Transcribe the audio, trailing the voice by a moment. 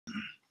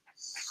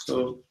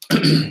So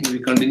we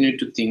continue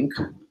to think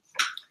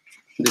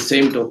the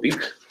same topic.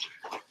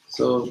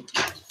 So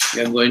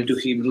we are going to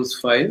Hebrews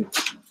 5.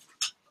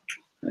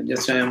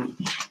 I am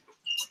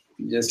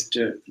just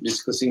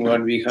discussing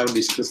what we have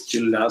discussed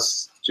till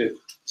last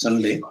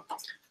Sunday.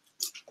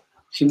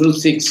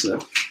 Hebrews 6.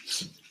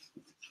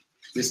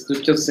 The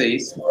scripture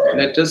says,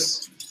 let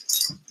us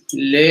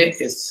lay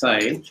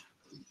aside.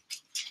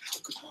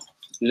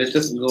 Let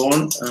us go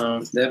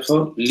on,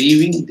 therefore,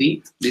 leaving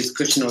the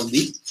discussion of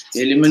the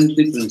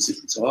elementary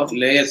principles, or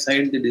lay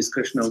aside the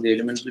discussion of the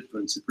elementary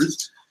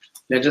principles.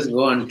 Let us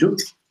go on to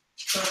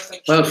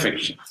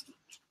perfection.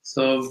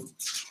 So,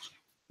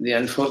 the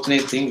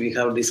unfortunate thing we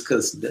have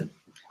discussed,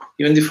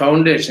 even the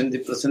foundation, the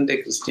present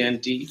day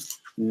Christianity,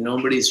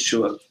 nobody is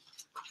sure.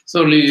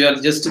 So, we are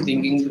just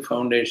thinking the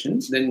foundation,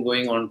 then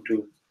going on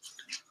to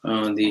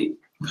the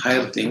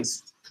higher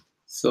things.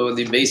 So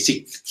the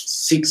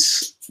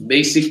six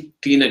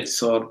basic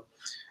tenets or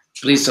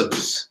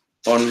precepts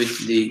on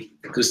which the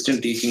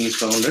Christian teaching is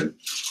founded.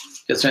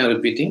 Just I am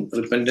repeating: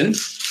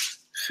 repentance,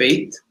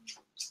 faith,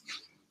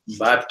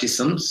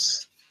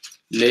 baptisms,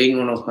 laying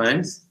on of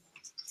hands,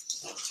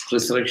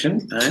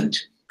 resurrection, and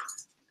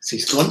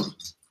sixth one,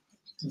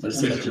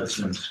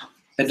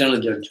 eternal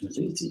judgment.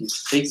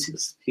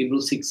 It's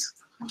Hebrews 6.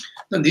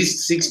 Now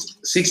these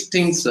six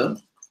things.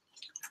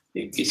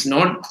 It's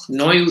not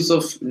no use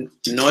of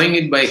knowing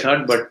it by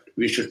heart, but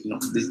we should know.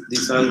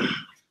 These are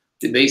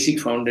the basic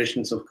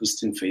foundations of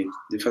Christian faith.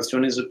 The first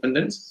one is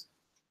repentance.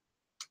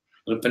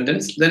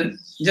 Then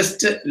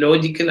just a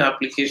logical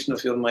application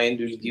of your mind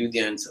will give the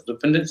answer.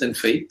 Repentance and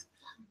faith.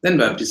 Then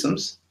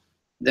baptisms.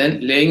 Then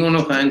laying on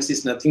of hands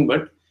is nothing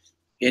but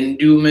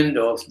endowment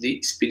of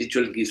the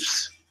spiritual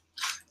gifts.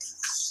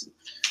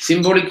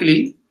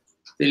 Symbolically,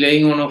 the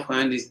laying on of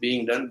hand is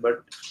being done,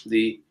 but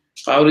the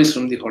power is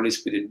from the Holy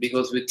Spirit,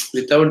 because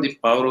without the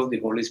power of the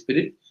Holy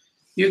Spirit,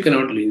 you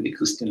cannot live the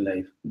Christian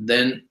life.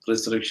 Then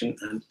resurrection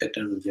and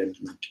eternal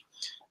judgment.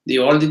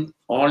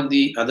 All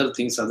the other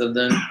things other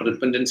than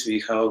repentance, we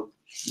have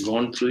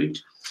gone through it.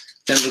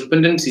 Then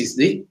repentance is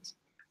the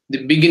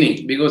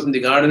beginning, because in the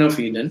Garden of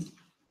Eden,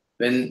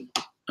 when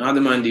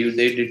Adam and Eve,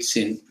 they did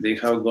sin, they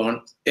have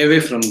gone away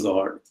from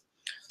God.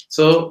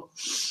 So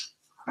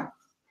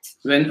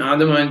when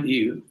Adam and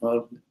Eve,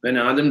 or when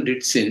Adam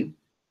did sin,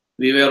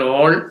 we were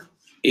all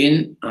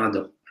in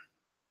Adam.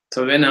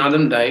 So when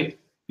Adam died,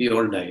 we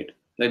all died.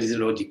 That is the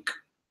logic.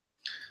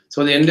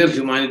 So the entire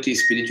humanity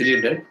is spiritually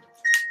dead.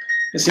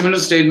 A similar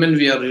statement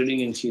we are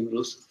reading in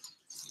Hebrews.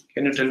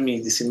 Can you tell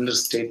me the similar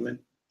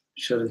statement?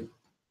 Sure.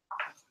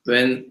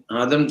 When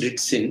Adam did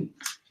sin,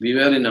 we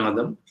were in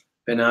Adam.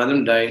 When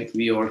Adam died,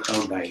 we all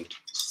have died.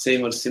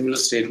 Same or similar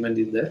statement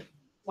is there?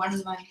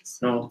 One minus.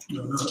 No.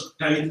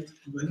 Tithe.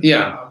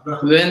 Yeah.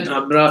 When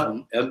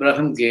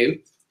Abraham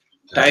gave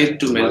tithe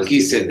to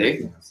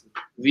Melchizedek,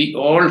 we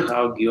all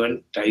have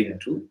given tithe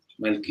to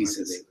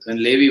Melchizedek.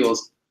 When Levi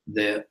was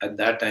there at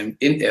that time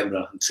in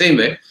Abraham. Same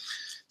way.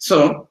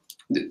 So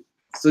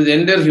the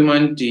entire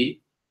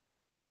humanity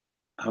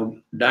have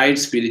died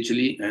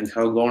spiritually and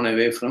have gone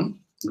away from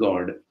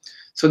God.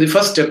 So the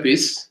first step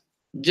is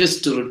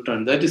just to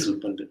return. That is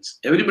repentance.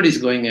 Everybody is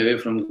going away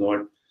from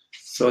God.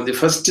 So the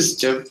first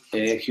step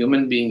a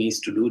human being is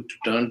to do to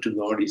turn to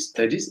God is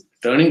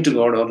turning to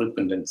God or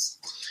repentance.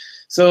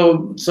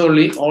 So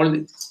solely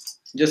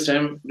just I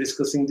am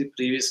discussing the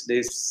previous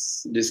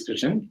day's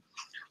discussion.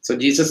 So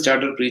Jesus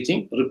started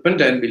preaching,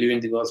 repent and believe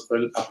in the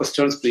gospel.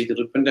 Apostles preach,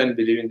 repent and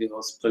believe in the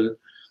gospel.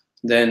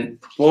 Then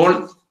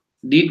Paul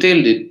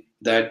detailed it,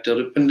 that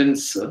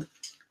repentance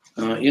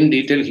in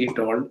detail he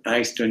told,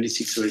 Acts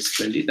 26 verse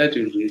 20. That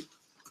we'll read.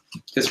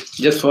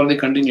 Just for the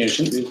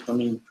continuation, we'll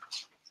come in.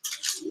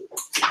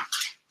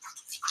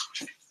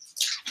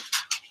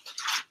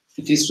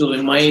 It is to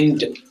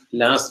remind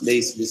last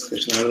day's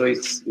discussion,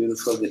 otherwise we will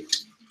forget.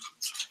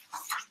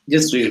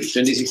 Just read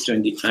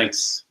 26:20,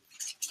 Acts.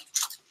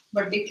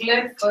 But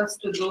declare first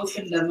to those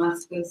in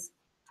Damascus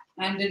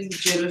and in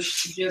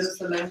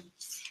Jerusalem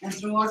and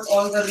throughout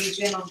all the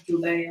region of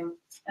Judea,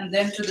 and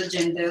then to the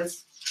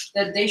Gentiles,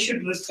 that they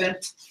should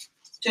repent,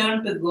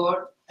 turn to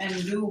God, and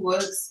do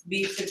works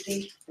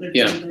befitting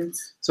repentance.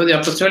 Yeah. So the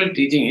apostolic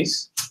teaching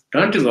is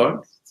turn to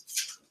God,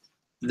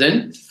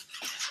 then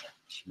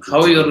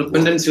how your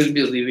repentance will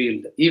be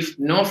revealed. If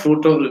no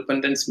fruit of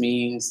repentance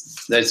means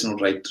that's not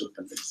right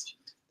repentance.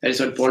 That is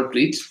what Paul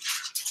preached.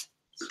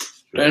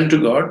 Turn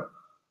to God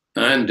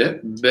and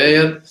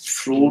bear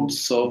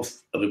fruits of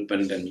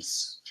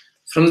repentance.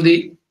 From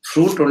the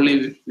fruit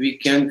only we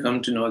can come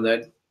to know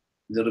that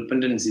the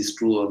repentance is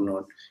true or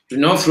not. If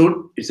no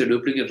fruit, it's a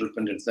duplicate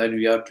repentance that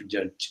we have to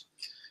judge.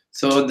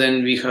 So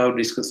then we have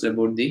discussed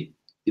about the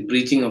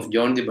preaching of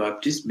John the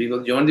Baptist,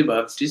 because John the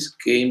Baptist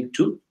came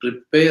to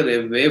prepare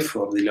a way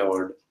for the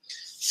Lord.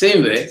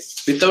 Same way,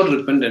 without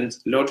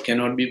repentance, Lord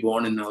cannot be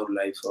born in our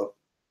life, or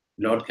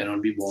Lord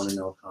cannot be born in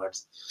our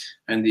hearts.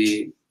 And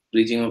the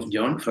preaching of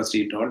John, first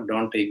he told,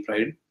 don't take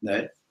pride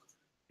that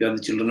you are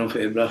the children of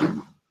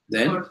Abraham.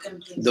 Then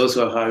those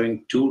who are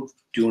having 2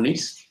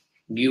 tunics,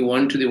 give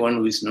one to the one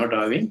who is not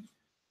having.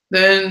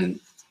 Then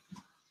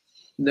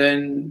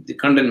then the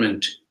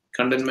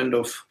contentment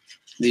of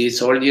the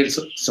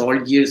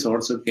soldiers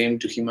also came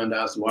to him and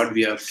asked what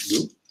we have to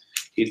do.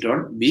 He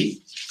told,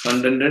 be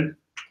contented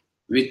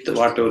with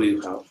whatever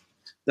you have.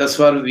 That's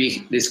what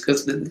we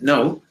discussed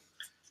now.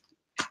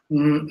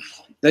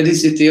 That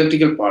is the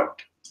theoretical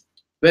part.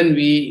 When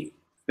we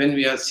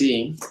are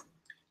seeing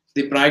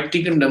the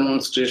practical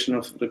demonstration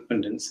of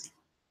repentance,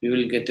 we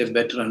will get a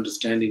better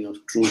understanding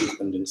of true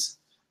repentance.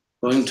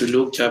 Going to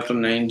Luke chapter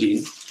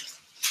 19.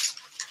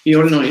 We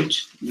all know it.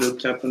 Luke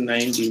chapter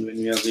 19, when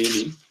we are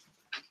reading.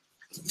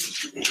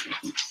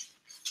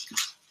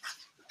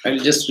 I'll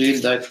just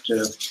read that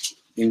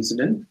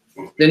incident.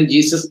 Then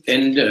Jesus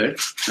entered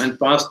and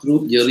passed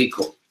through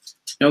Jericho.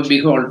 Now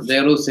behold,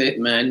 there was a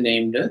man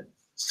named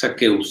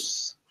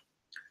Zacchaeus,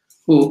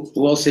 who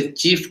was a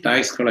chief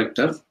tax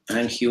collector,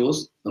 and he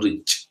was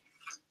rich.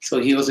 So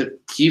he was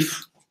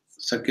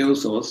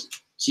Zacchaeus was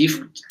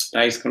chief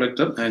tax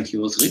collector, and he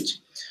was rich.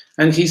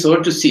 And he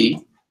sought to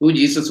see who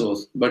Jesus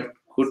was, but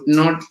could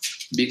not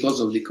because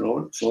of the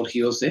crowd, for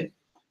he was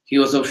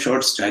of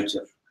short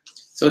stature.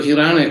 So he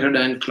ran ahead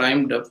and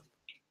climbed up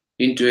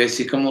into a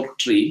sycamore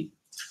tree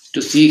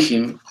to see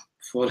him,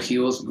 for he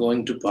was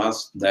going to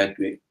pass that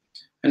way.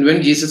 And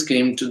when Jesus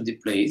came to the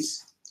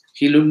place,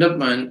 he looked up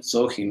and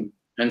saw him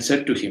and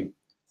said to him,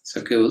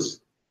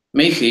 Zacchaeus,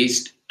 make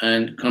haste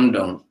and come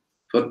down,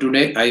 for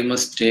today I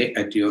must stay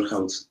at your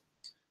house.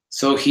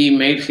 So he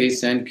made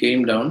haste and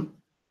came down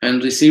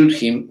and received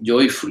him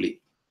joyfully.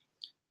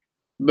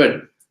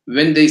 But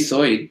when they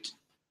saw it,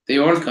 they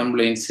all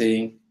complained,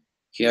 saying,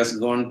 he has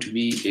gone to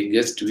be a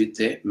guest with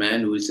a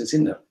man who is a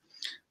sinner.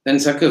 Then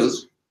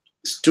Zacchaeus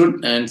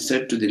stood and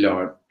said to the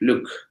Lord,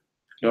 look,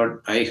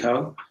 Lord,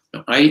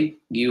 I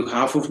give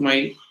half of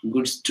my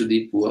goods to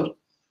the poor,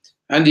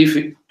 and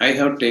if I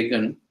have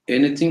taken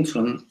anything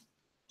from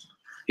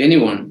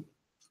anyone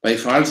by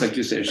false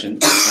accusation,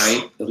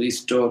 I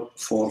restore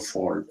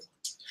fourfold.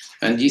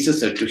 And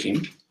Jesus said to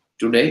him,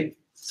 today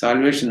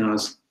salvation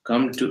has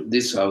come to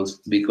this house,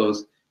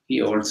 because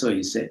he also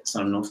is a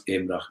son of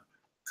Abraham.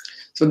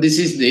 So this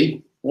is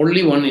the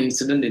only one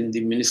incident in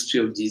the ministry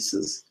of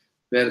Jesus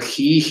where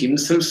he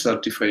himself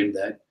certified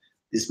that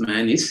this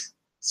man is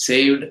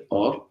saved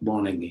or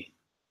born again.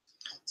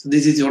 So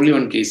this is only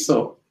one case.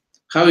 So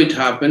how it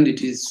happened,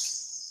 it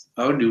is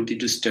our duty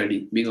to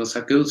study, because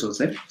Zacchaeus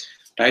was a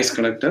tax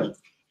collector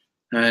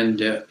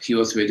and he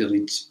was very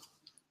rich.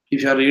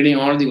 If you are reading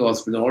all the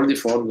Gospels, all the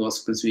four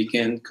Gospels, we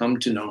can come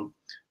to know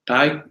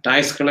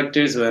tax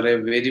collectors were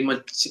a very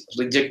much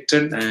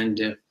rejected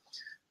and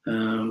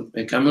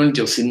a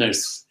community of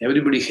sinners.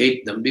 Everybody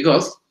hates them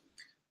because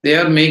they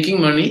are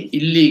making money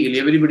illegally.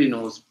 Everybody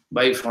knows,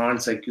 by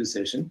false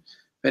accusation.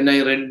 When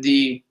I read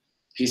the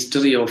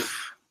history of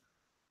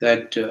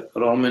that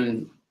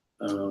Roman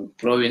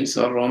province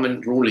or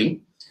Roman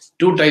ruling,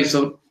 two types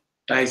of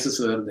taxes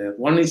were there.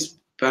 One is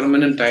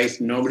permanent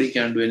tax, nobody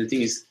can do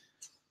anything, is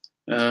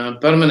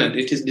permanent.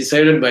 It is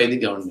decided by the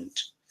government.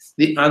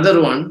 The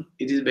other one,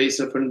 it is based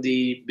upon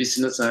the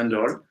business and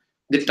all.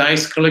 The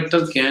tax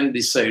collector can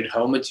decide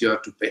how much you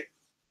have to pay.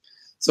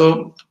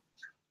 So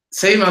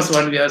same as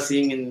what we are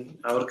seeing in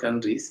our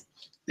countries,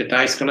 the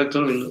tax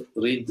collector will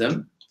read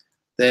them,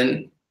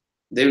 then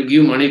they will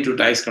give money to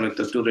tax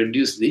collector to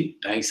reduce the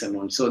tax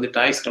amount. So the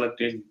tax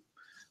collector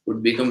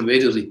would become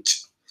very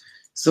rich.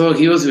 So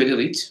he was very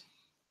rich,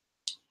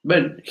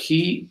 but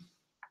he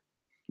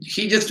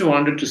just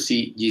wanted to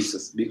see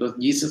Jesus, because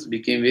Jesus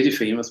became very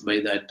famous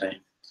by that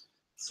time.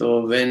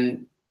 So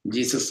when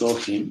Jesus saw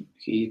him,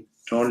 he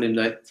told him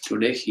that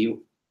today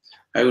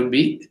I would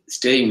be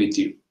staying with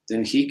you.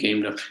 Then he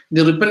came down.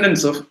 The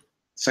repentance of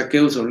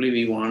Zacchaeus only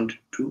we want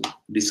to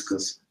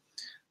discuss.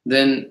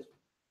 Then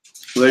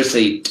verse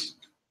 8.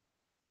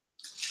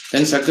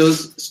 Then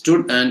Zacchaeus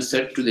stood and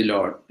said to the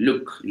Lord,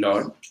 look,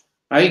 Lord,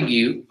 I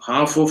give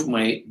half of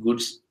my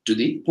goods to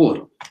the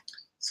poor.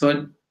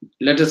 So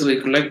let us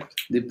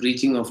recollect the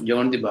preaching of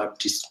John the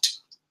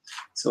Baptist.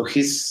 So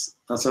as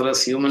far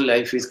as human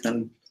life is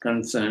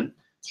concerned,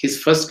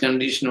 his first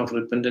condition of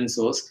repentance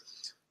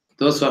was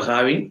those who are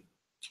having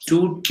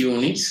 2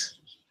 tunics,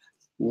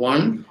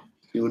 one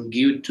he would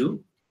give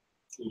to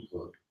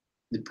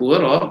the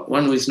poor, or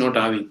one who is not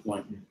having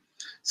one.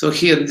 So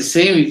here the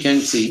same you can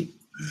see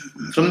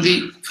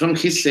from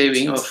his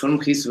saving or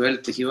from his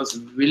wealth, he was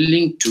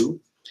willing to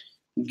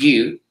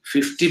give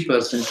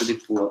 50% to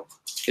the poor.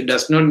 It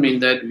does not mean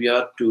that we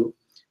are to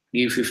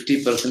give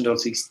 50% or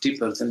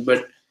 60%,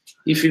 but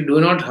if you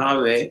do not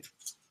have a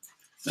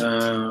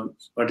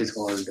what is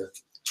called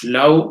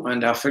love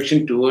and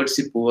affection towards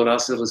the poor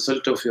as a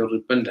result of your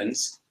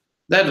repentance,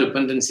 that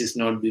repentance is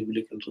not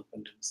biblical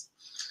repentance.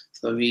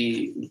 So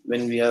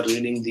when we are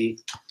reading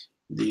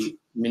the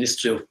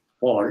ministry of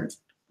Paul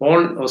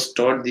was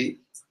taught the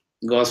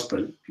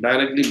gospel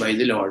directly by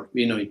the Lord.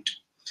 We know it.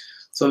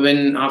 So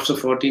when after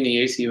 14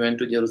 years he went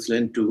to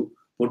Jerusalem to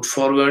put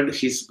forward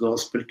his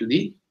gospel to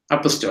the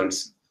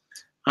apostles.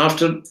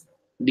 After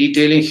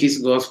detailing his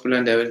gospel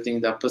and everything,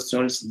 the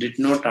apostles did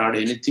not add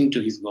anything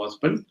to his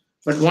gospel,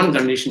 but one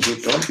condition he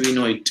taught, we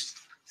know it.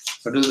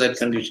 What is that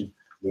condition?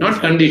 not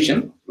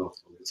condition.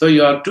 So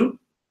you have to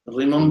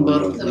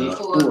remember the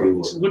poor.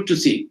 It's good to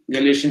see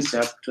Galatians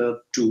chapter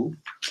 2.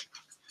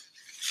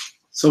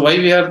 So why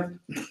we are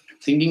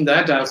thinking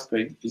that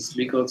aspect is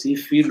because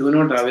if we do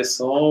not have a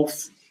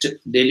soft,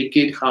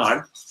 delicate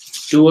heart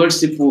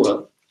towards the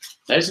poor,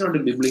 that's not a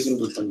biblical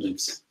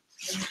repentance.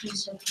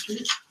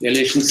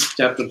 Galatians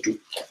chapter 2.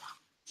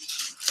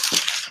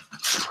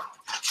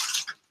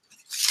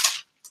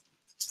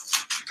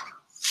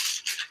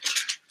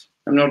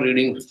 I'm not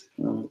reading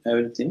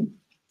everything.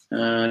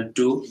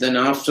 Then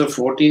after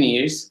 14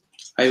 years,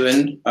 I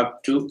went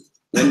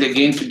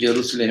again to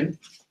Jerusalem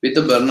with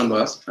the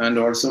Barnabas and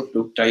also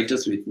took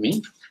Titus with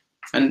me.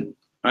 And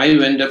I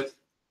went up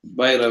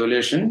by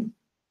revelation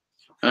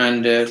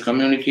and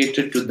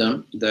communicated to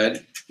them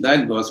that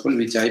gospel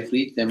which I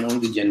preached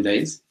among the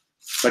Gentiles,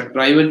 but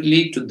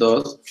privately to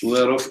those who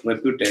were of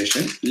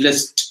reputation,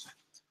 lest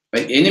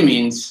by any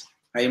means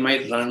I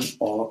might run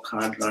or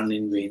hard run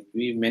in vain.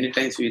 Many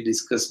times we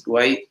discussed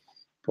why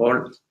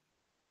Paul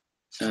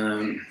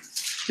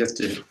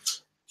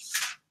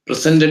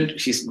presented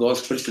his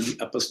gospel to the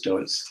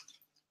apostles.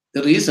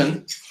 The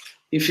reason,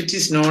 if it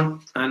is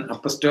not an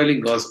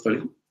apostolic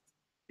gospel,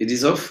 it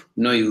is of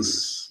no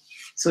use.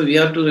 So we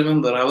have to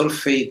remember our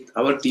faith,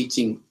 our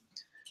teaching,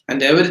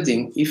 and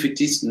everything, if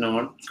it is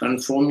not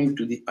conforming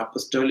to the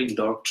apostolic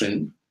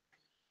doctrine,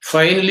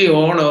 finally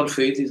all our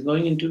faith is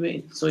going into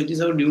vain. So it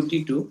is our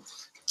duty to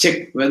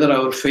check whether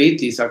our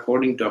faith is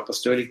according to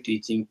apostolic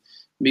teaching,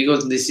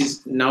 because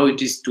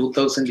it is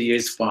 2000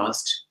 years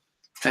past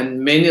and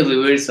many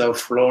rivers have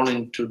flown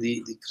into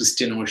the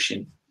Christian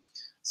ocean.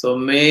 So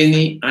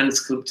many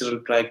unscriptural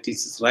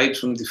practices right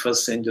from the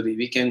first century.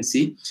 We can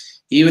see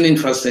even in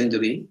first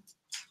century,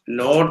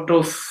 lot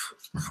of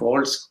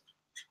false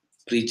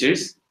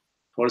preachers,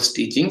 false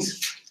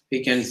teachings.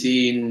 We can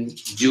see in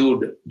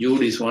Jude.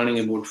 Jude is warning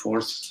about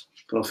false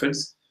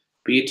prophets.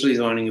 Peter is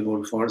warning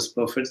about false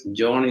prophets.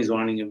 John is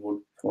warning about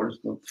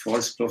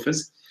false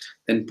prophets.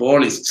 Then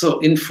Paul is. So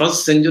in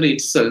first century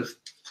itself,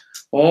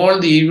 all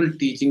the evil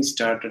teaching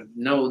started.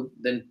 Now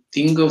then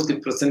think of the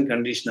present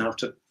condition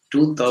after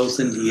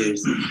 2000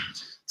 years.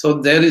 So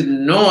there is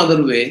no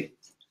other way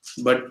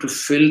but to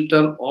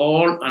filter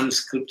all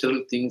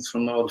unscriptural things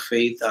from our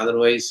faith.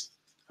 Otherwise,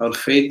 our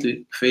faith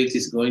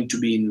is going to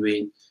be in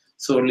vain.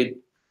 So only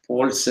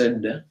Paul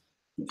said,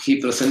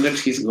 he presented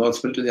his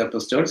gospel to the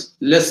apostles,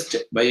 lest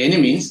by any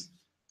means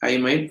I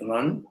might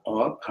run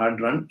or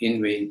hard run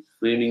in vain.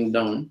 Reading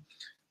down,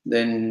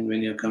 then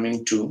when you're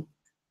coming to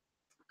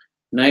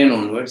 9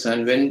 onwards,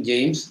 and when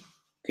James,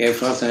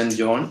 Cephas, and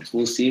John,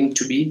 who seemed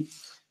to be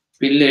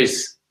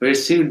pillars,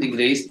 perceived the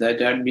grace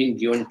that had been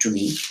given to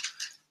me,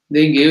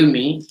 they gave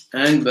me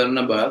and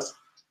Barnabas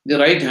the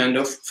right hand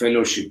of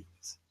fellowship,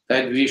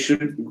 that we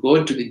should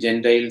go to the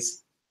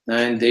Gentiles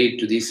and they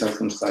to the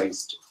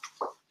circumcised.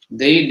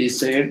 They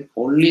desired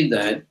only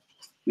that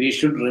we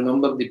should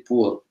remember the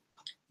poor,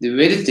 the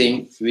very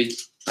thing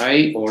which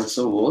I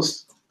also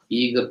was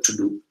eager to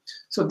do.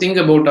 So think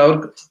about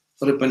our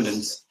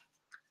repentance.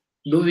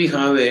 Do we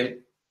have a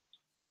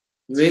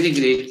very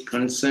great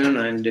concern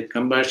and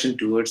compassion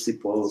towards the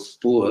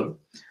poor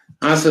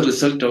as a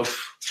result of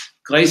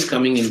Christ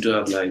coming into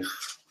our life?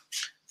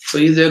 So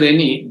is there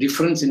any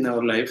difference in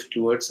our life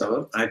towards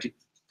our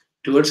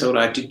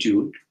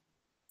attitude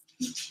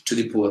to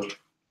the poor?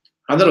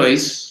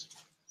 Otherwise,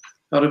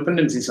 our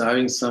repentance is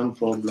having some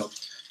problem.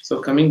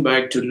 So coming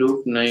back to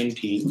Luke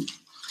 19,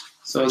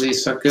 so the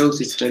Zacchaeus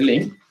is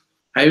telling,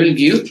 I will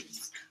give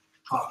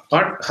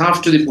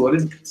half to the poor.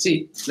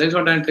 See, that's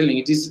what I'm telling.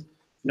 It is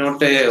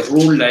not a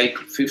rule like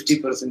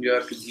 50% you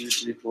have to give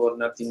to the poor,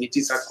 nothing. It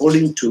is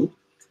according to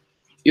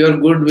your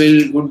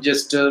goodwill, good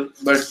gesture,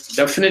 but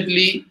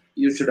definitely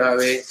you should have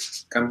a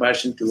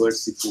compassion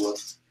towards the poor.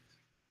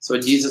 So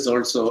Jesus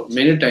also,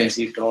 many times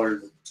he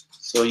told,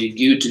 so you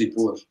give to the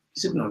poor.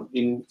 Is it not?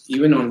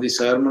 Even on the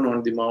Sermon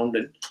on the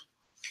Mountain,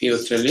 he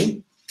was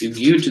telling, you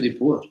give to the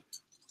poor.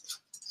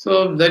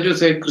 So that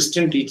was a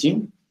Christian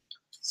teaching.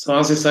 So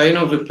as a sign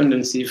of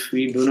repentance, if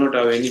we do not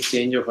have any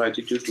change of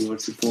attitude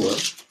towards the poor,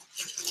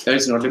 that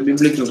is not a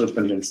biblical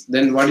repentance.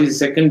 Then what is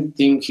the second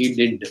thing he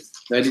did?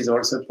 That is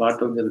also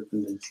part of the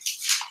repentance.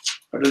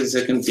 What is the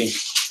second thing?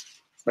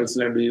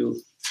 Ursula, do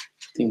you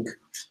think?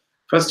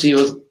 First,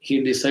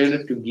 he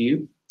decided to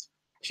give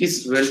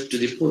his wealth to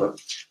the poor.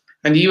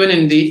 And even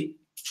in the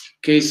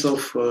case of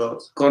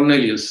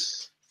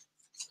Cornelius,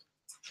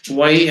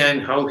 why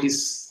and how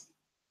his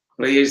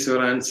prayers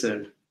were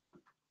answered?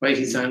 Why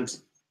his answer?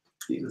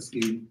 He was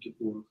giving to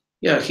poor.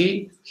 Yeah,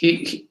 he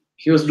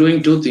was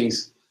doing two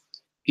things: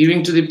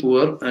 giving to the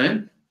poor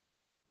and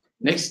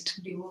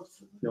next.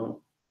 No,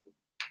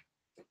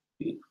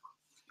 you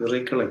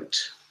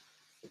recollect.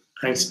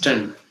 I'm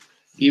stunned.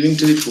 Giving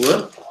to the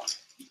poor.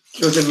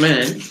 He was a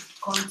man.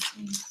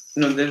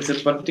 No, there is a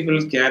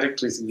particular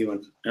character is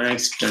given. I'm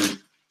stunned.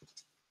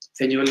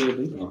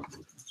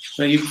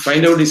 So you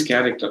find out his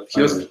character.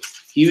 He was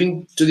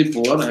giving to the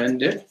poor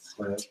and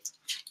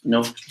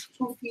No.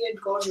 Who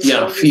feared God.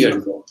 Yeah,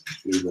 feared God.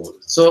 Fear God.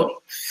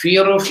 So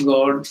fear of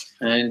God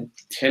and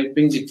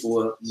helping the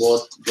poor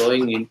both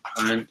going in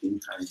hand.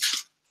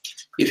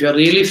 If you are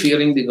really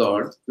fearing the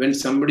God, when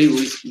somebody who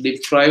is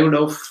deprived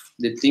of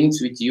the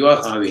things which you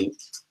are having,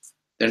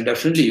 then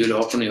definitely you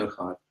will open your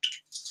heart.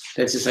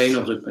 That's a sign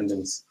of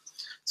repentance.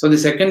 So the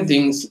second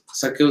thing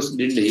Zacchaeus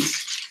did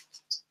is,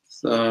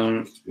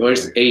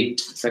 verse 8,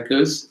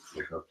 Zacchaeus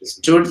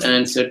stood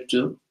and said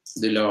to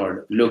the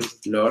Lord, "Look,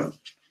 Lord,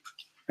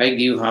 I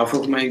give half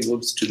of my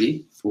goods to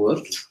the poor,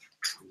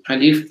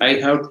 and if I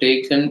have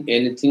taken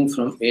anything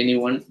from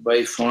anyone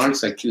by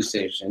false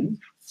accusation,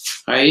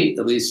 I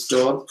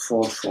restore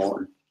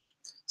fourfold."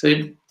 So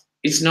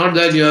it's not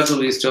that you have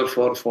to restore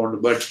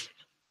fourfold, but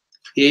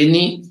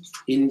any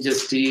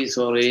injustice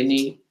or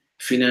any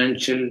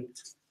financial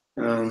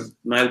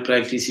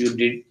malpractice you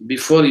did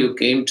before you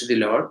came to the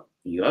Lord,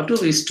 you have to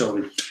restore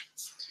it.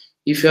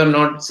 If you are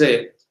not,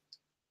 say,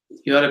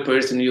 you are a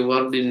person, you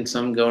worked in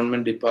some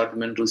government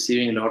department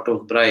receiving a lot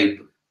of bribe,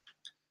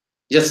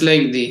 just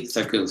like the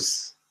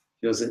Zacchaeus.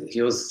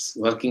 He was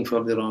working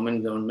for the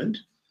Roman government,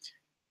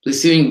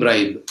 receiving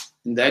bribe.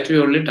 In that way,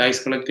 only tax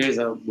collectors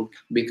are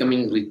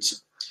becoming rich.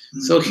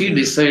 So he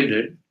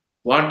decided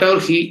whatever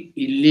he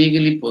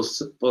illegally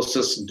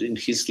possessed in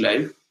his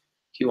life,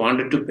 he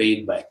wanted to pay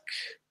it back.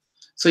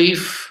 So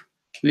if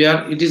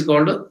it is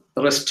called a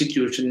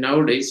restitution.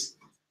 Nowadays,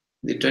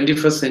 the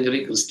 21st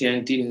century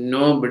Christianity,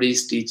 nobody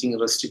is teaching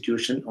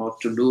restitution or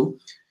to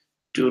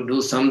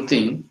do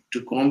something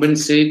to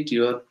compensate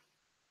to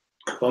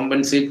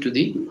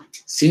the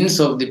sins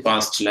of the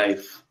past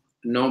life.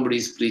 Nobody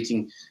is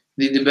preaching.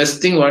 The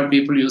best thing what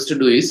people used to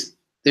do is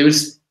they will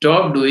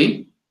stop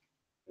doing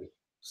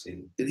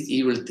the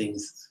evil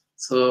things.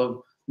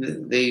 So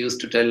they used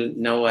to tell,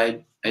 now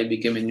I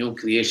became a new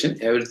creation.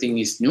 Everything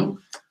is new.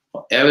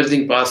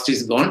 Everything past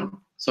is gone.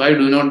 So I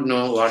do not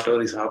know whatever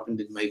has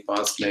happened in my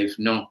past life.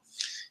 No.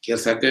 Here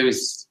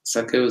Zacchaeus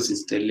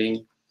is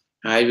telling,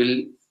 I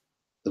will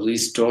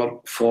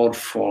restore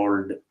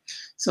fourfold.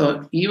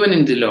 So even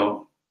in the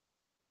law,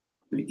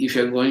 if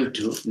you are going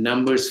to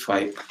Numbers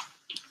 5,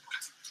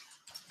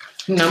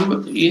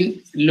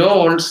 in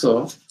law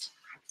also,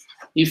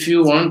 if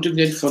you want to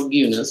get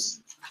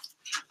forgiveness,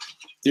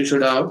 you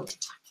should have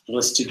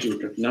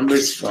restituted.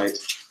 Numbers 5.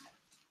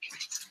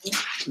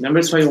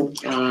 Numbers 5,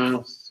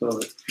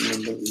 sorry,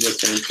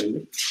 just I'll tell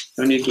you.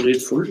 I need to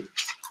read full.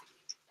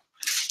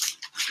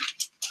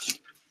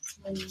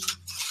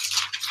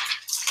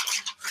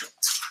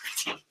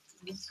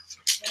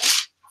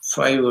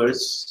 5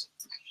 verse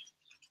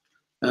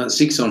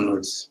 6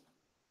 onwards.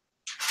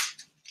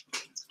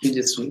 You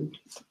just read.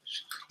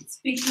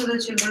 Speak to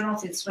the children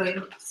of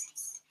Israel.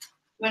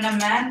 When a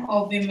man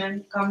or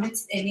woman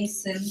commits any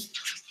sin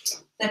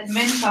that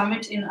men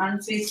commit in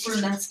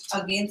unfaithfulness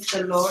against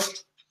the Lord,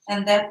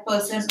 and that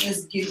person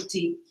is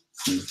guilty,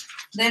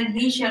 then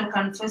he shall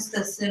confess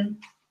the sin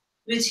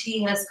which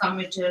he has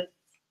committed.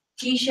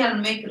 He shall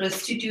make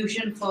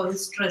restitution for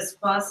his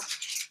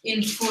trespass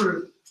in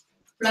full,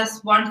 plus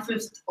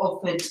 1/5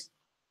 of it,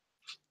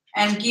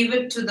 and give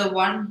it to the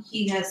one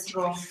he has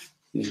wronged.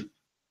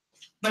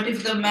 But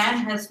if the man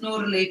has no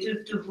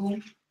relative to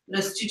whom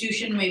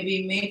restitution may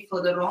be made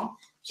for the wrong,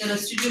 the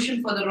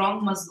restitution for the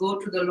wrong must go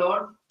to the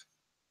Lord,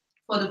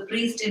 for the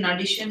priest, in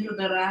addition to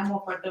the ram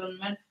of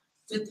atonement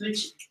with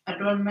which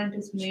atonement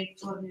is made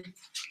for him.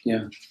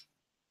 Yeah.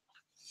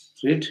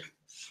 Read.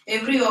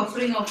 Every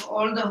offering of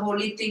all the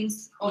holy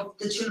things of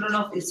the children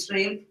of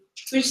Israel,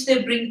 which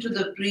they bring to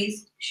the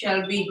priest,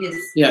 shall be his.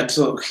 Yeah,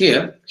 so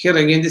here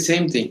again the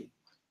same thing.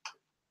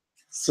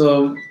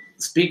 So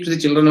speak to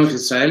the children of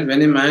Israel,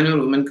 when a man or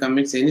woman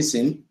commits any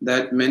sin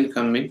that men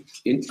commit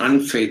in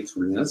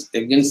unfaithfulness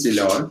against the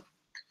Lord,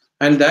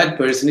 and that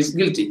person is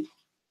guilty.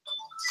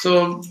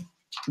 So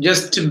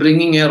just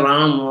bringing a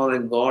ram or a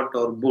goat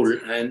or bull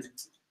and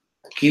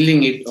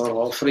killing it or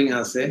offering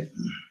as a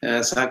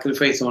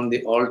sacrifice on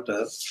the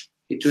altar,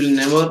 it will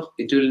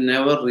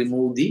never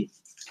remove the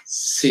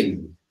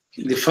sin.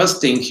 The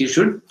first thing, he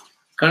should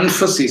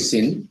confess his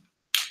sin.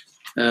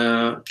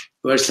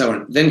 Verse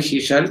 7, then he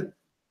shall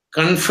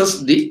confess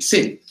the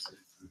sin.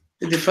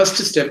 The first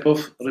step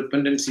of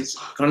repentance is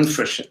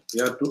confession.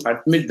 You have to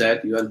admit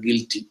that you are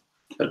guilty.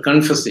 You are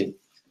confessing.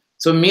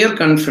 So mere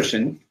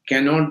confession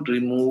cannot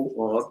remove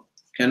or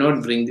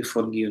cannot bring the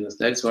forgiveness.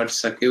 That's what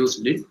Zacchaeus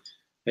did.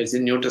 That's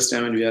in New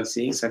Testament we are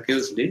seeing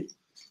Zacchaeus did.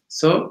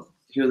 So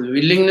he was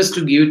willingness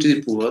to give to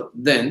the poor,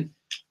 then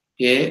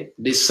a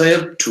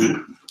desire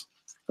to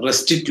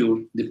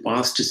restitute the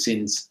past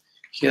sins.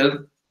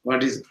 Here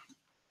what is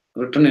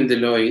written in the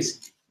law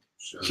is,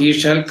 he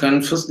shall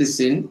confess the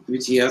sin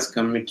which he has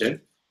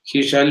committed.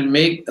 He shall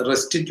make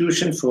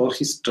restitution for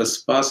his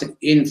trespass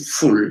in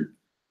full,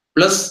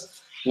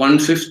 plus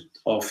 1/5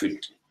 of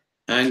it,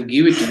 and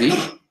give it to the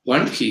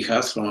one he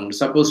has wronged.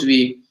 Suppose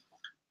we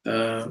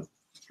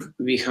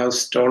have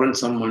stolen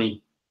some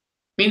money,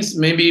 means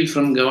maybe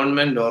from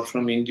government or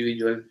from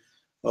individual,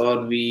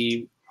 or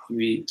we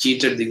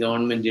cheated the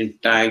government in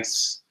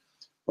tax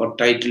or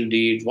title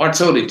deed,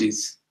 whatsoever it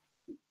is.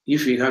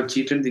 if you have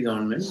cheated the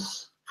government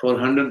for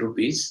 100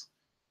 rupees,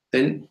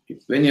 then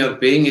when you are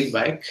paying it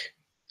back,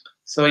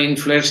 so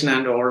inflation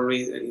and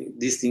always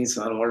these things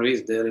are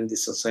always there in the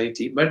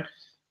society. But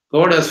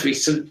God has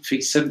fixed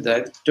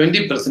that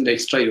 20%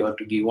 extra you have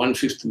to give.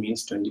 1/5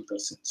 means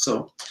 20%.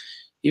 So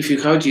if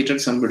you have cheated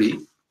somebody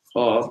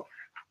or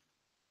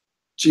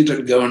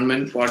cheated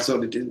government,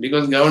 whatsoever it is,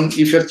 because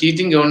if you're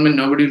cheating government,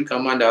 nobody will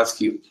come and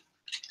ask you.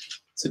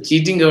 So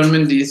cheating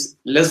government is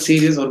less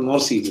serious or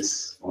more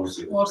serious? More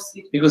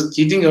serious. Because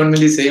cheating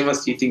government is same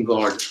as cheating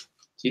God.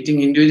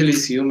 Cheating individual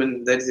is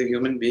human, that is a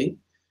human being.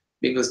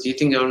 Because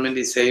cheating government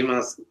is same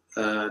as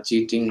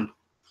cheating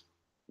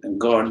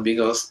God,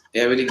 because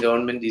every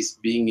government is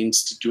being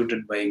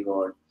instituted by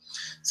God.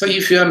 So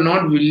if you are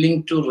not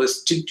willing to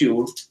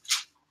restitute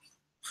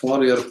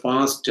for your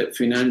past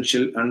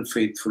financial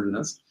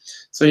unfaithfulness,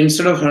 so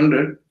instead of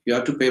 100, you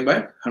have to pay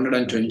back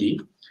 120.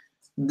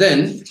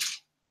 Then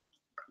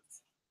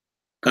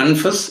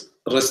confess,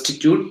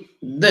 restitute,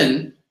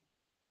 then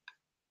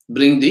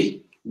bring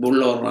the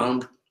bull or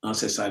ram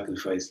as a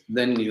sacrifice.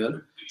 Then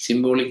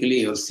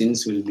symbolically your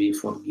sins will be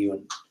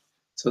forgiven.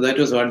 So that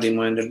was what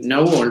demanded.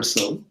 Now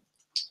also,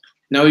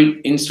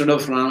 instead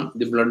of ram,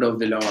 the blood of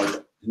the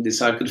Lord, the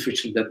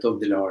sacrificial death of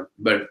the Lord,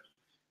 but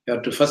you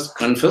have to first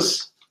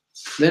confess,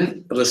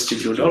 then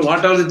restitute. Or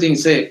what are the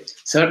things? Say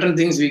certain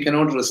things we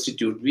cannot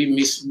restitute. We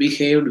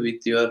misbehaved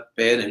with your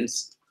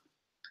parents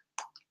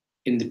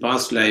in the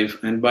past life,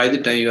 and by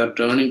the time you are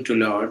turning to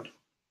Lord,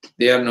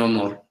 they are no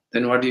more.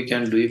 Then what you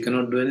can do? You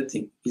cannot do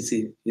anything. Is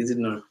it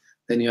not?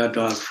 Then you have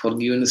to ask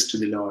forgiveness to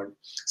the Lord.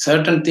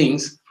 Certain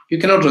things you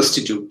cannot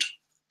restitute.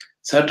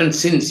 Certain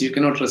sins you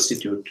cannot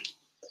restitute.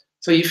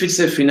 So if it's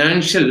a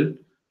financial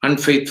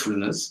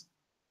unfaithfulness,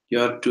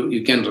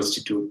 you can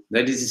restitute.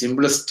 That is the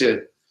simplest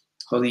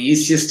or the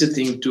easiest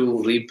thing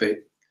to repay.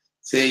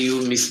 Say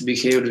you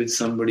misbehaved with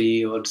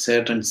somebody or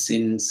certain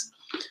sins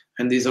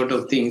and these sort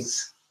of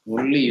things,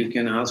 only you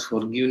can ask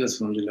forgiveness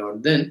from the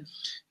Lord. Then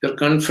your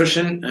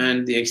confession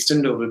and the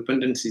extent of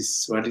repentance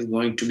is what is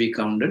going to be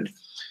counted.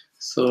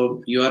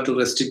 So you have to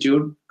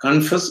restitute,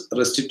 confess,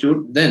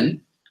 restitute.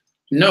 Then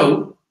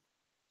now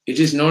it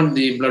is not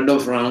the blood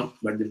of ram,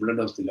 but the blood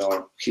of the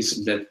Lord, his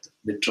death,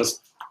 the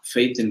trust,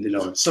 faith in the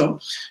Lord. So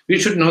we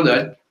should know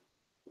that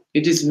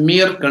it is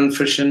mere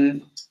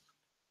confession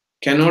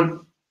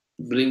cannot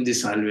bring the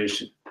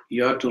salvation.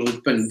 You have to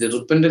repent. The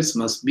repentance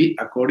must be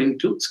according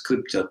to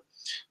scripture.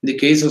 In the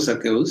case of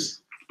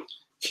Zacchaeus,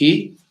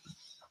 he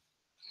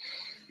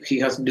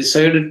has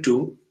decided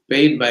to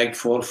pay it back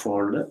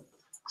fourfold.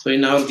 So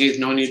in our case,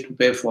 no need to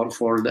pay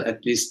fourfold,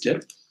 at least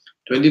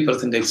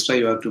 20% extra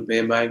you have to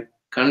pay back.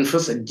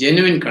 Confess, a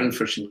genuine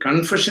confession.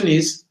 Confession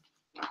is,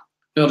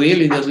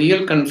 really the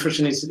real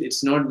confession is,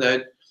 it's not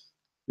that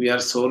we are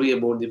sorry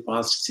about the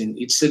past sin.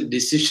 It's a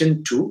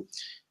decision to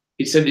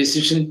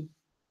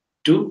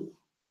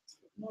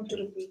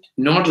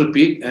not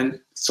repeat, and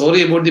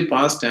sorry about the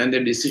past and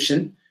a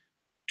decision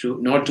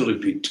to not to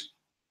repeat.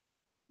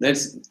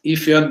 That's,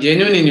 if you are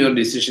genuine in your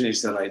decision,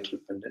 it's the right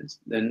repentance.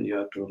 Then you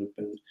have to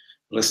repent,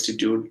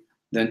 restitute,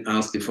 then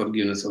ask the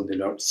forgiveness of the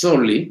Lord.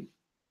 Solely,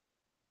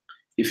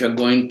 if you are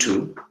going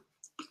to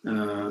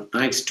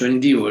Acts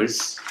 20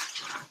 verse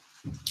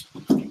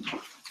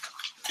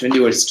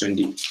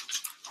 20.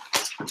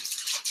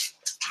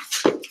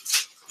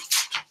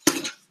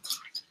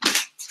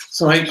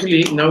 So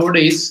actually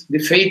nowadays the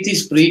faith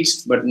is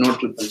preached but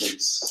not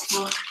repentance.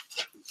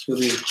 So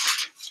read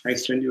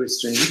Acts 20 verse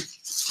 20.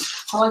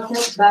 How I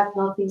kept back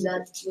nothing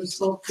that was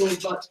helpful,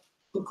 but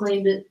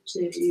proclaimed it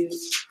to you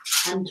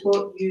and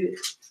taught you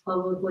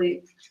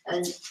publicly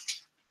and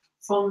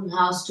from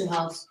house to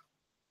house,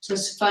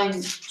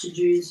 testifying to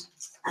Jews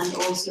and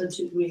also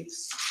to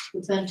Greeks,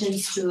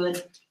 repentance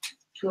toward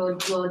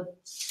God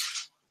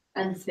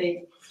and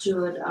faith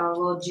toward our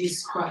Lord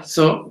Jesus Christ.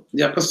 So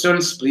the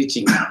apostles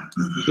preaching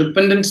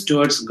repentance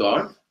towards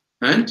God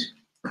and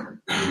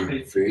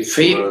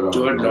faith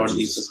toward Lord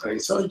Jesus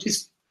Christ. So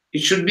it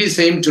should be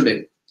same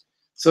today.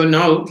 So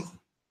now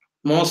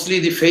mostly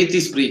the faith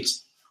is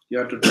preached. You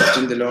have to trust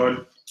in the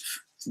Lord,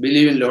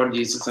 believe in Lord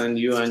Jesus, and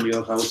you and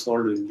your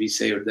household will be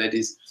saved. That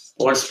is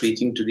Paul's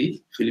preaching to the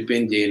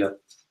Philippine jailer.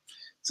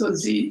 So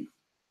see,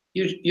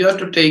 you have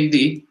to take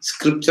the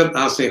scripture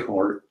as a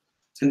whole.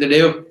 In the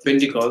day of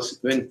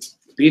Pentecost, when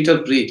Peter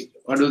preached,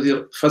 what was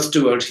the first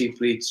word he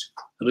preached?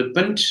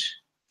 Repent.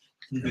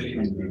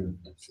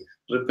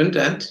 Repent,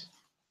 and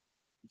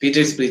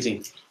Peter is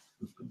preaching.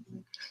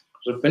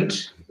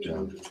 Repent.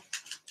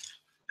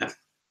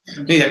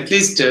 At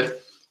least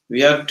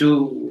we have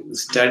to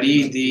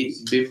study the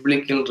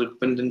biblical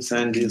repentance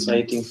and his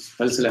writing.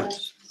 What was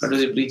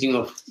the preaching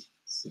of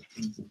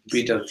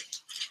Peter?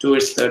 2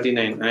 verse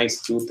 39,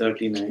 Acts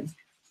 2:39.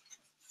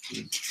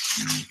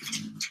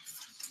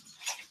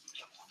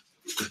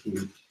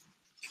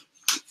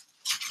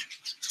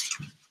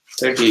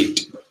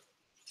 38.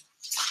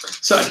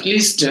 So at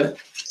least,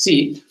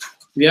 see,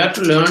 we have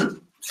to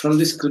learn from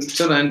the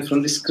scripture and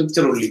from the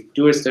scripture only.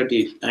 2 verse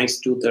 38, Acts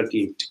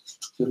 2:38.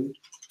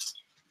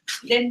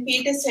 Then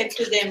Peter said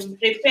to them,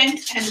 Repent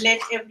and let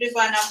every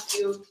one of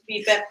you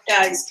be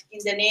baptized in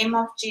the name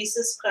of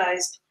Jesus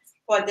Christ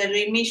for the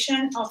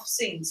remission of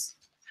sins,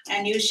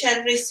 and you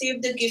shall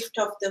receive the gift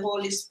of the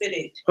Holy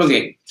Spirit.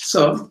 Okay,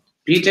 so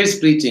Peter is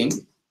preaching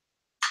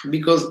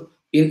because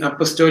in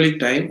apostolic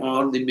time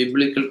or the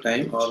biblical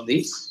time or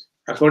the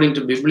according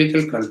to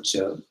biblical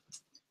culture,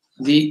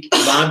 the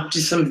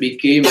baptism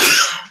became a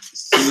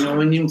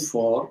synonym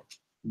for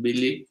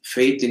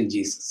faith in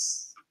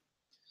Jesus.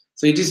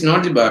 So it is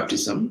not the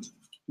baptism,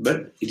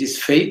 but it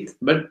is faith.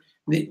 But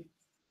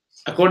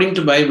according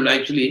to Bible,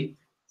 actually,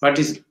 what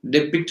is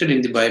depicted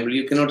in the Bible,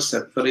 you cannot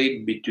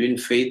separate between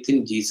faith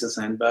in Jesus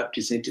and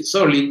baptism.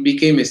 So it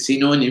became a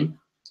synonym.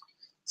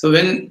 So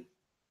when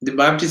the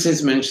baptism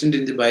is mentioned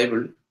in the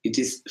Bible, it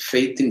is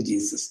faith in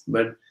Jesus.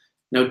 But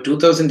now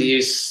 2000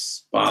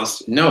 years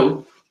passed.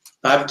 Now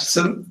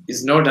baptism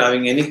is not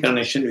having any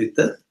connection with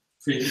the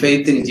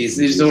faith in Jesus.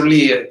 It's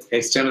only an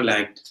external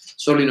act.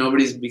 Surely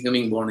nobody is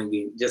becoming born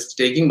again. Just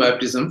taking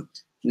baptism,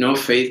 no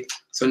faith,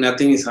 so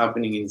nothing is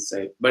happening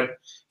inside. But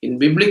in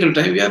biblical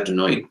time, we have to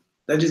know it.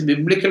 That is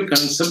biblical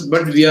concept,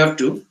 but we have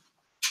to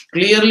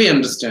clearly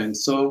understand.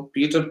 So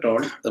Peter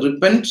told,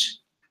 repent.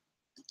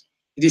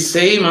 It is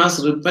same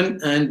as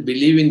repent and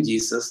believe in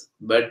Jesus,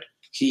 but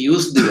he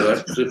used the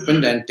word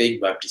repent and take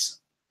baptism.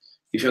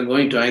 If you're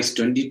going to Acts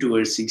 22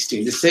 verse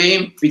 16, the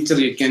same picture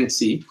you can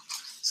see.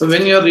 So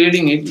when you're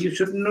reading it, you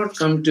should not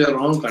come to a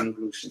wrong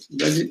conclusion.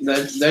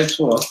 That's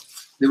what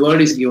the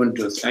word is given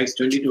to us. Acts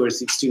 22 verse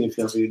 16 if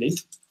you're reading.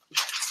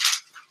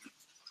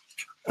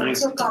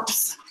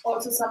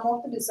 Also some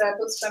of the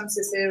disciples from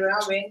Caesarea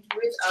went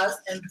with us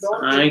and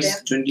brought with Acts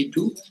them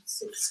 22.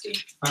 16.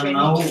 And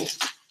now,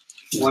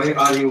 why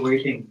are you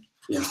waiting?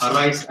 Yeah.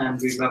 Arise and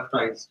be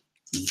baptized.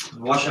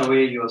 Wash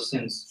away your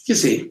sins. You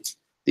see,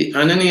 the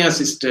Ananias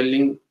is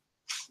telling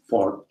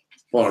Paul,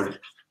 now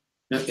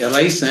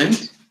arise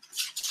and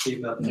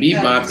be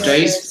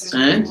baptized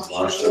and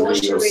Wash away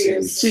your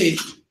sins. see,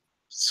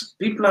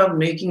 people are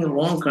making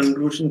wrong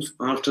conclusions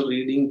after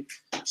reading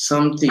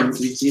something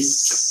which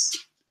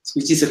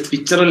is a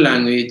pictorial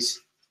language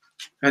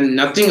and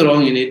nothing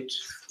wrong in it,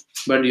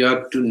 but you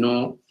have to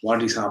know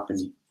what is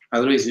happening.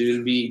 Otherwise, you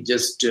will be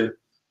just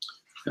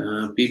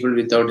people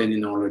without any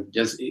knowledge.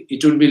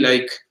 It would be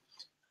like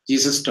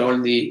Jesus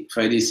told the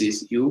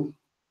Pharisees, "You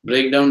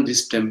break down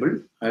this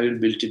temple, I will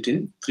build it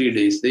in 3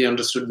 days." They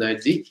understood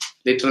that the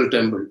literal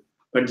temple,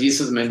 but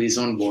Jesus meant his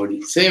own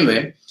body. Same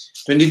way,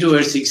 22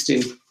 verse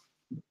 16,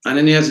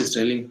 Ananias is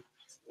telling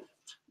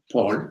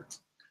Paul,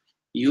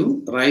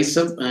 "You rise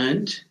up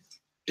and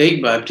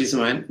take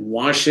baptism and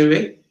wash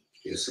away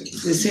Your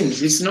sins. the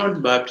sins." It's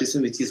not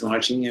baptism which is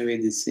washing away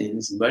the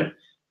sins, but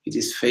it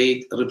is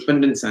faith,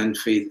 repentance and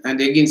faith. And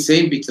again,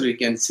 same picture you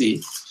can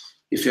see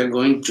if you are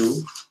going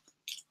to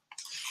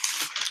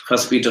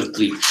 1 Peter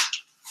 3.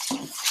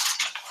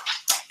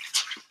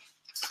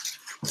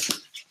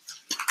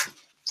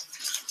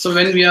 So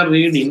when we are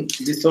reading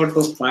this sort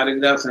of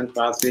paragraphs and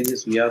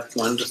passages, we have to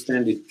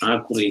understand it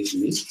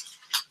accurately.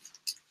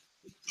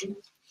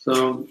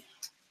 So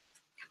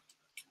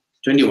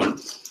 21.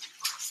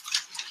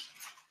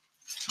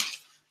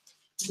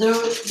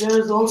 There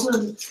is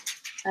also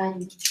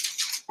an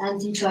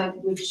antitype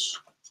which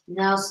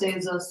now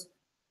saves us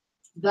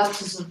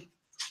baptism,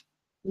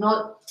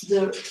 not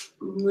the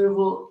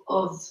removal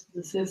of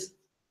the fifth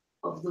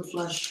of the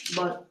flesh,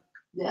 but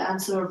the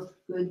answer of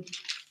good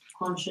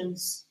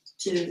conscience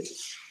to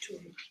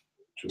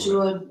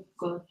a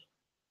God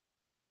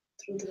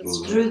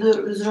through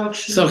the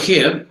resurrection. So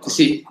here,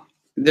 see,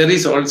 there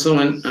is also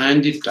an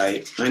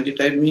antitype.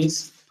 Antitype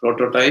means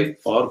prototype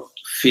or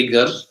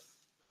figure.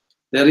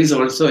 There is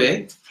also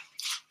a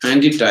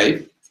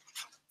antitype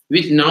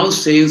which now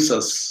saves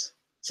us.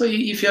 So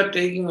if you are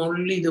taking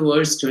only the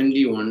verse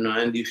 21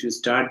 and if you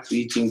start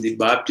preaching the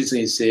baptism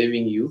is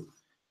saving you,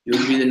 you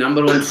will be the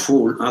number one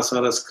fool as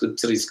far as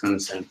scripture is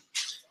concerned.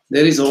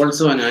 There is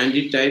also an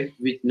antitype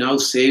which now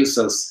saves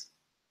us.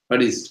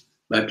 What is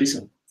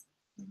baptism?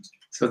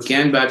 So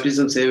can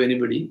baptism save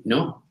anybody?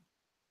 No.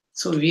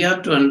 So we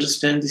have to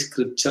understand the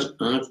scripture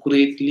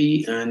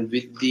accurately and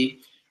with the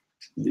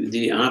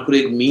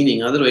accurate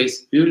meaning.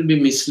 Otherwise, we will be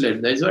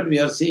misled. That's what we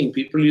are seeing.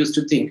 People used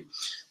to think.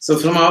 So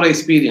from our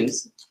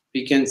experience,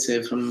 we can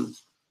say from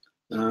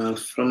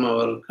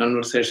our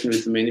conversation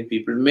with many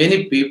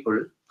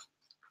people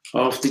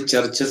of the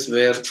churches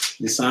where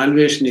the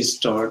salvation is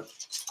taught,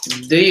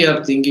 they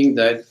are thinking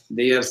that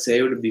they are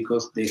saved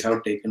because they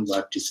have taken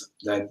baptism.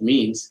 That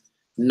means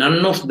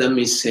none of them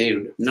is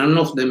saved. None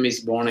of them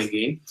is born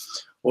again.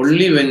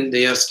 Only when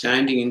they are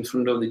standing in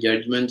front of the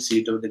judgment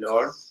seat of the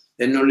Lord,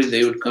 then only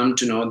they would come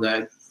to know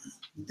that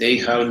they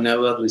have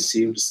never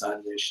received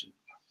salvation.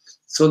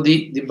 So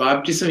the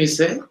baptism is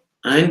an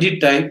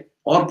antitype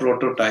or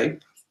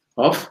prototype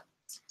of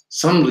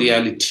some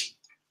reality.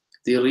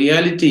 The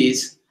reality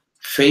is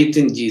faith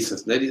in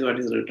Jesus. That is what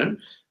is written.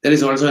 There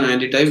is also an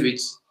antitype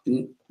which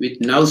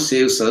now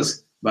saves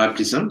us,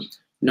 baptism,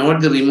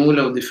 not the removal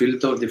of the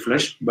filth of the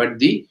flesh, but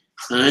the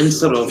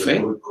answer of a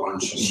Good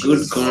conscience.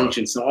 good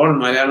conscience. All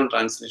Malayalam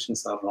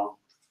translations are wrong.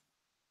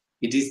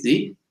 It is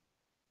the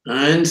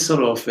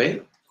answer of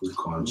a Good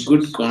conscience.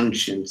 good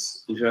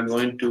conscience. If you are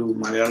going to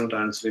Malayalam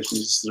translation,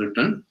 it's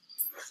written.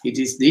 It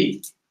is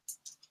the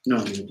no.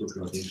 What is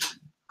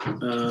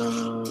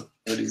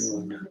the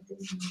word?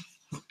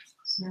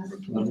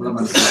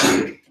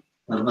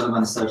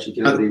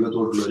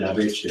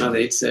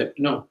 It's a,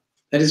 no.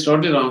 That is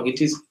totally wrong.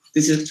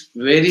 This is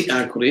very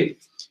accurate.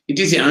 It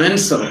is the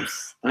answer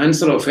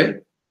of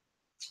a.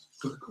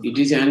 It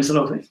is the answer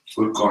of a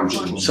Good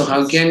conscience. So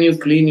how can you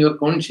clean your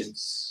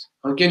conscience?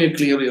 How can you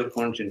clear your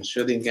conscience?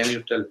 Shradin, can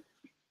you tell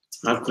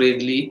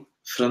accurately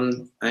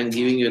from I'm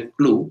giving you a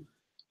clue?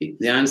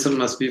 The answer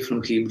must be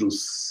from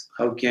Hebrews.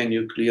 How can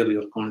you clear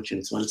your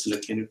conscience? Once,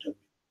 can you tell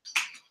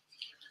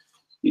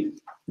me?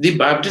 The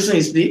baptism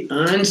is the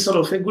answer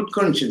of a good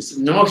conscience.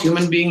 No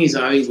human being is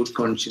having good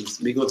conscience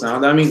because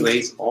Adamic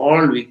race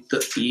all with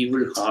the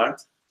evil heart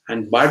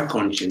and bad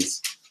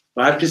conscience.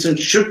 Baptism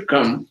should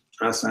come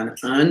as an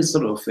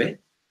answer of a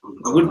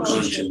good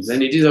conscience.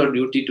 Then it is our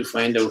duty to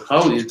find out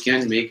how you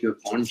can make your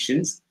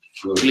conscience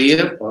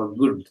clear or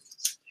good.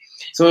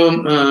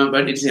 So,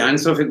 but it's the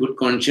answer of a good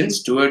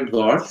conscience toward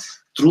God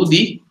through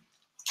the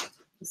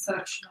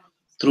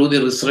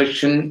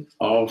resurrection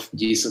of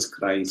Jesus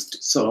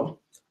Christ. So,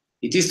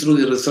 it is through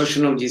the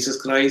resurrection of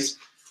Jesus Christ,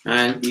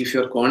 and if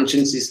your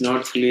conscience is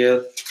not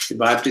clear, the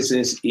baptism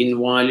is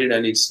invalid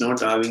and it's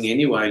not having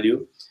any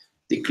value.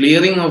 The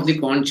clearing of the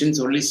conscience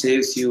only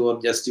saves you or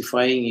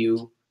justifying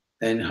you.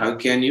 Then how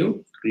can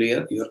you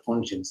clear your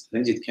conscience?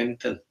 Ranjit, can you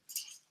tell?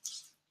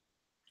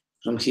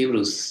 From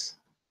Hebrews.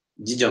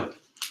 Jijo.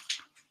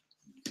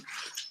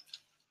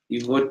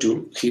 You go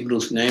to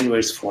Hebrews 9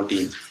 verse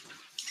 14.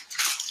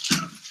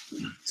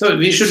 So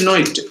we should know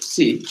it.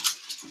 See,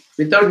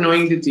 without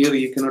knowing the theory,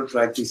 you cannot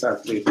practice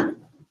accurately.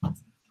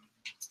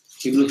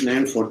 Hebrews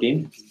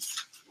 9:14.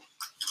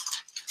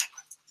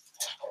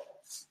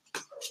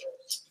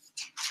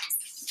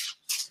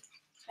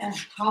 And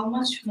how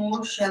much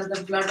more shall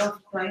the blood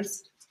of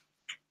Christ,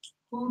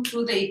 who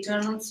through the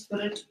eternal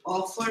Spirit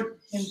offered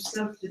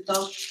himself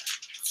without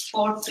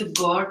spot to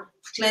God,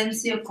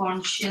 cleanse your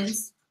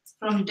conscience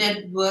from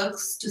dead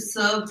works to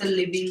serve the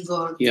living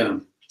God? Yeah.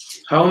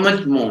 How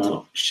much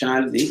more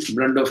shall the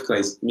blood of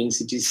Christ, means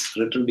it is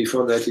written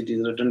before that, it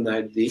is written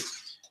that the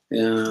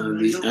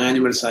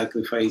animal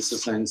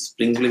sacrifices and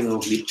sprinkling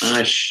of the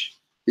ash,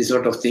 these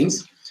sort of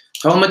things.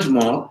 How much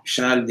more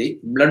shall the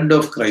blood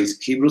of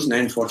Christ, Hebrews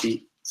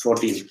 9:14.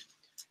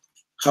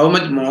 How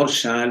much more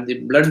shall the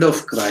blood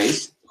of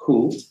Christ,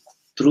 who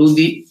through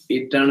the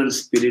eternal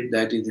Spirit,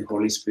 that is the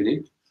Holy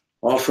Spirit,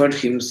 offered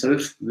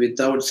himself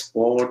without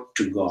spot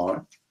to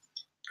God,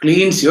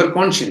 cleanse your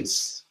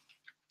conscience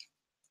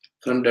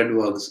from dead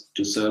works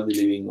to serve the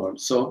living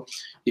God. So,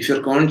 if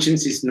your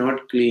conscience is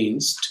not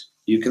cleansed,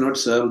 you cannot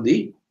serve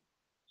the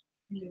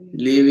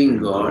living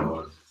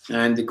God.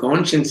 And the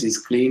conscience is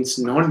cleansed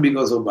not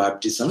because of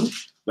baptism,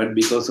 but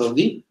because of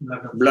the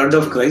blood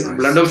of Christ.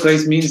 Blood of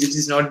Christ means it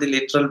is not the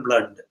literal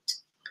blood.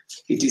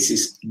 It is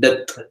his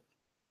death.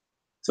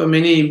 So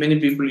many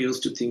people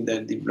used to think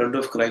that the blood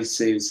of Christ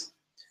saves.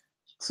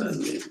 So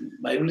the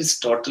Bible is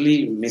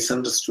totally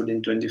misunderstood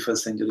in 21st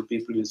century.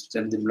 People used to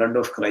tell the blood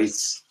of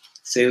Christ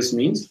saves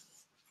means,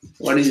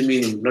 what is the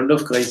meaning? Blood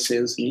of Christ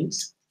saves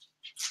means,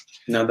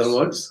 in other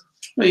words,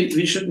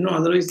 we should know.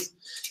 Otherwise,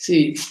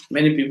 see,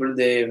 many people,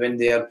 when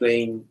they are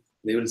praying,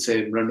 they will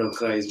say blood of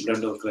Christ,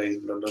 blood of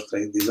Christ, blood of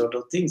Christ, these sort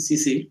of things.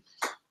 See,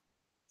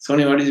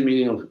 Sonny, what is the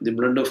meaning of the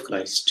blood of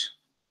Christ?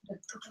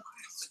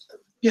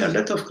 Yeah,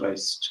 death of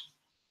Christ.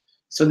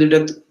 So the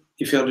death,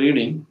 if you are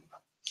reading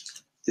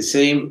the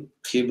same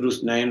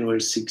Hebrews 9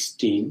 verse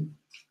 16,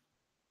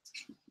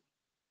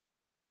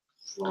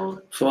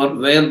 for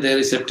where there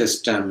is a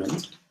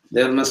testament,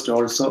 there must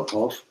also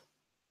of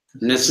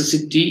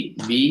necessity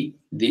be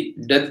the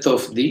death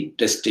of the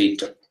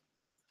testator.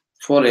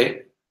 For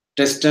a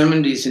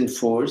testament is in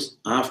force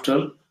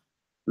after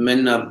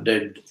men are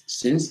dead,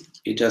 since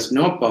it has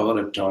no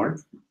power at all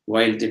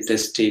while the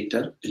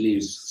testator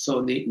lives.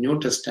 So the New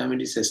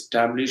Testament is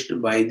established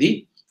by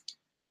the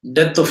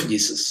death of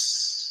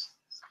Jesus.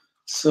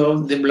 So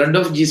the blood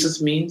of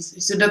Jesus means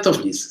it's the death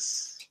of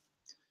Jesus.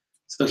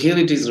 So here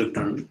it is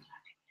written,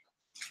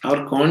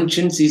 our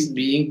conscience is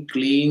being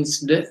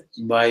cleansed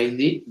by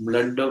the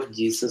blood of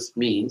Jesus,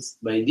 means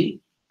by the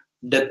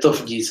death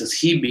of Jesus.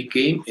 He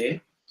became a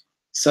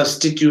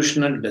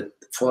substitutional death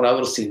for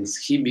our sins.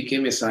 He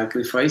became a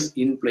sacrifice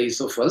in place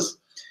of us.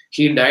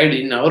 He died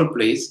in our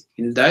place.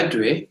 In that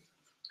way,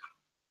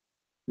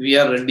 we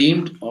are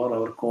redeemed, or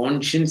our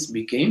conscience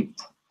became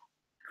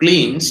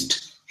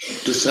cleansed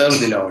to serve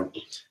the Lord.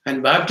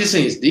 And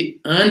baptism is the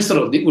answer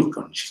of the good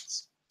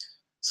conscience.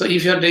 So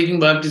if you are taking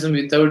baptism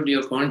without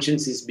your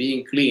conscience is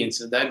being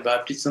cleansed, that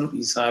baptism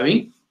is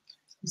having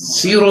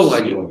zero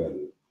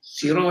value.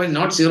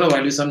 Not zero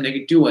value, some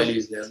negative value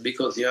is there,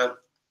 because you are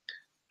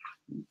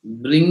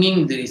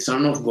bringing the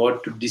Son of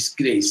God to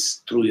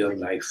disgrace through your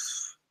life.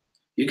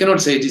 You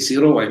cannot say it is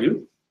zero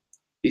value.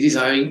 It is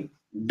having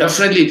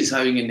definitely it is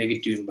having a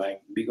negative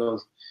impact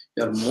because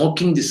you are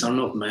mocking the Son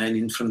of Man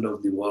in front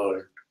of the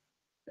world.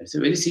 That's a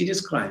very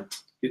serious crime.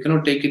 You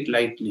cannot take it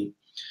lightly.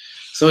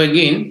 So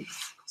again,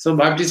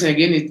 baptism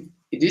again,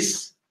 it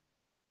is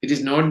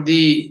not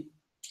the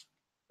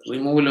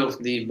removal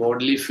of the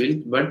bodily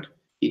filth, but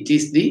it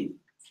is the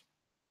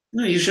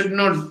no. You should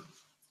not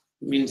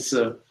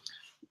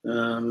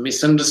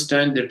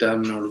misunderstand the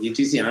terminology. It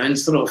is the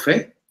answer of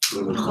a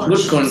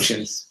good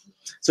conscience.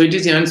 So it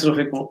is the answer of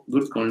a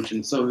good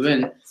conscience. So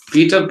when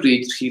Peter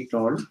preached, he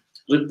told,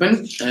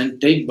 repent and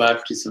take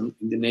baptism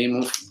in the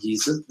name of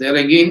Jesus. There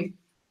again,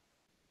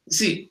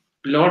 see,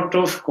 lot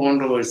of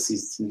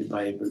controversies in the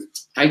Bible.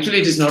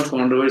 Actually, it is not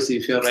controversy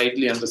if you are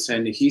rightly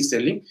understanding. He is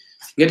telling,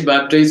 get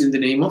baptized in the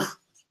name of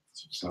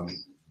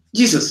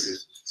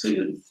Jesus. So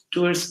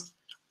towards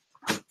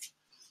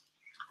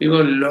we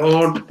got a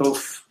lot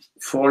of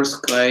false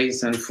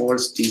cries and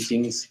false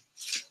teachings.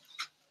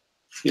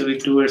 You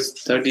read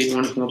towards 13,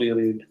 once more you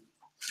read.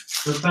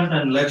 Repent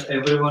and let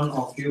every one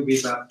of you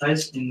be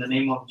baptized in the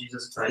name of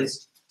Jesus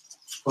Christ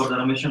for the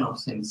remission of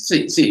sins.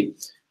 See,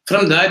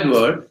 from that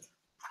word,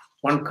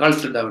 one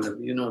cult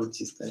developed. You know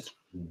which is that?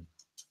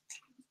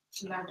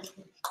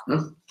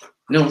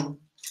 No.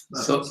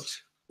 So,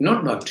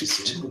 not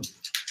Baptist.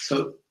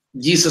 So,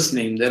 Jesus'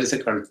 name, there is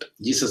a cult,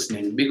 Jesus'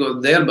 name,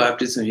 because their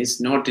baptism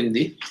is not in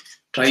the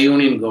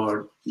triune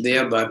God. They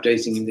are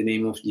baptizing in the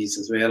name of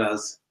Jesus.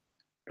 Whereas,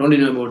 don't you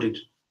know about it?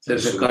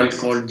 There's a cult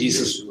called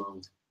Jesus.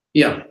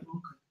 Yeah.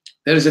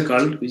 There is a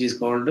cult which is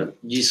called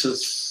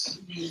Jesus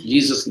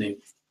name.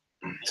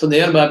 So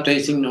they are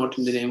baptizing not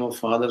in the name of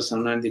Father,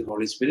 Son, and the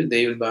Holy Spirit.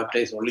 They will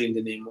baptize only in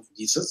the name of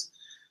Jesus.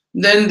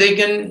 Then they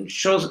can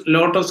show a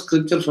lot of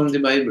scripture from the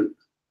Bible.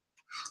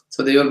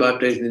 So they were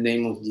baptized in the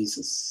name of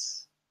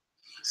Jesus.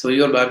 So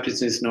your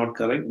baptism is not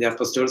correct. The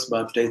apostles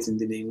baptized in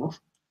the name of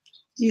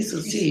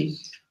Jesus. See,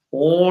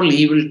 all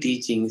evil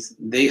teachings,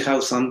 they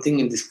have something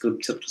in the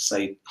scripture to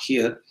cite.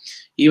 Here,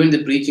 even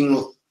the preaching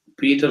of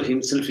Peter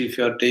himself, if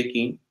you are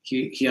taking,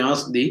 he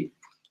asked the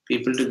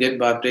people to get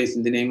baptized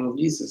in the name of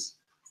Jesus.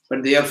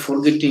 But they are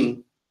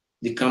forgetting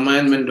the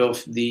commandment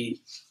of the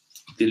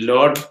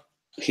Lord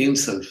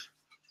himself.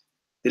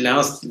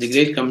 The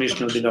great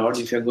commission of the Lord,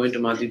 if you are going to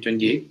Matthew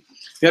 28,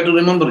 you have to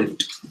remember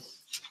it.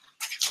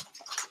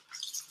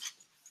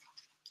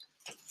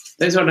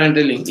 That's what I'm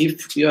telling.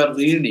 If you are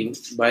reading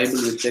Bible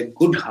with a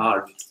good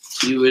heart,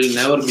 you will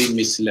never be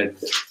misled.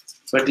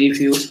 But if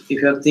you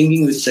are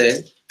thinking with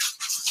a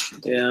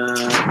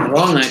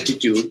wrong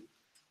attitude,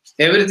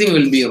 everything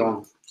will be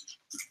wrong.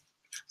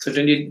 So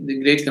the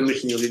Great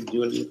Commission you read,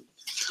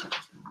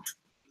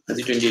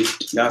 Matthew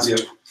 28, last year.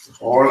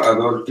 All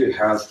authority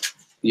has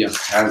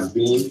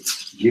been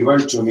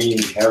given to me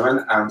in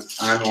heaven and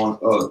on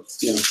earth.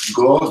 Yeah.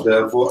 Go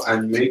therefore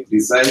and make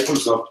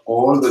disciples of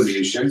all the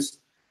nations,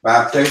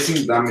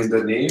 baptizing them in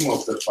the name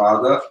of the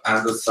Father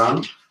and the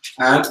Son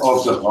and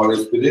of the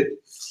Holy Spirit,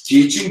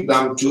 teaching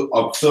them to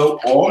observe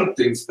all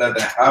things that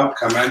I have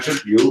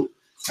commanded you,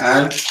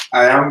 and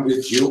I am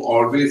with you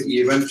always,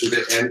 even to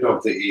the end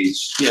of the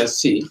age. Yes,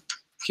 see,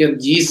 here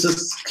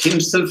Jesus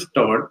himself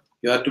taught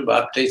you have to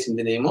baptize in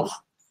the name of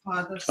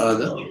Father,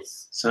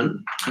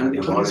 Son, and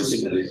the Holy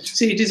Spirit.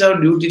 See, it is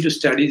our duty to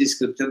study the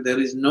scripture. There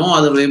is no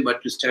other way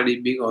but to study,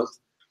 because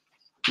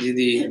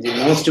the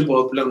most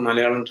popular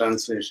Malayalam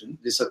translation,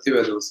 the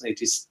Satyavedas,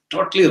 it is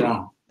totally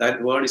wrong.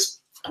 That word is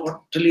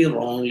totally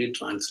wrongly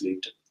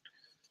translated.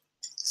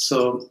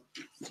 So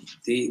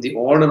the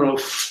order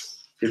of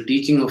the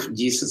teaching of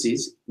Jesus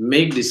is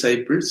make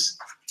disciples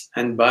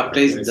and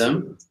baptize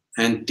them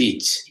and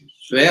teach.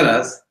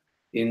 Whereas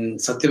in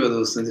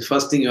Satyavedas, the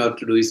first thing you have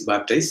to do is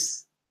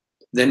baptize,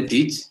 then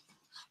teach,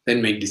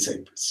 then make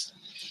disciples.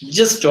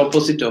 Just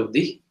opposite of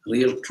the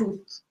real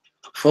truth,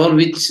 for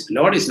which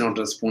Lord is not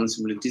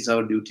responsible. It is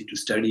our duty to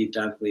study it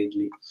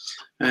accurately.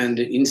 And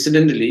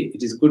incidentally,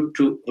 it is good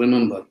to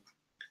remember,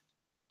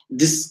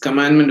 this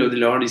commandment of the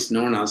Lord is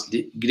known as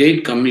the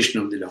Great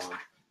Commission of the Lord.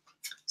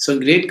 So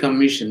Great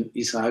Commission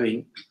is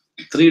having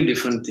three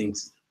different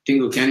things.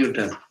 Tingu, can you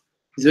tell?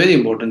 It's very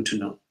important to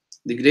know.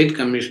 The Great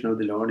Commission of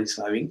the Lord is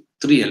having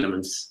three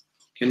elements.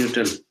 Can you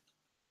tell?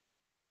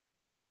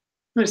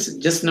 No, it's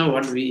just now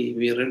what we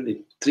read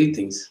it. Three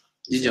things.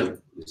 Jija.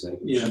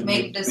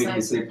 Make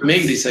disciples.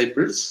 Make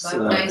disciples.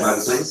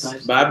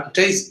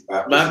 Baptize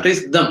them.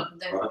 Baptize them.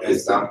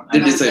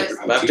 The disciples.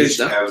 Baptize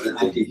them.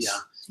 Everything. Yeah.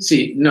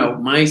 See, now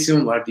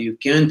maximum what you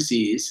can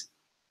see is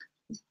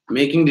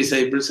making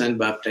disciples and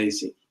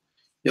baptizing.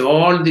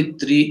 All the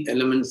three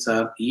elements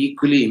are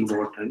equally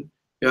important.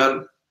 You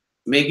are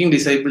making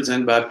disciples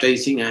and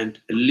baptizing and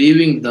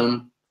leaving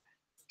them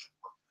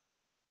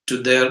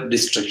to their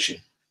destruction.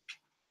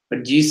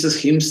 But Jesus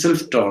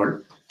himself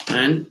told,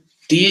 and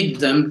teach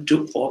them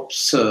to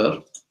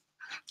observe.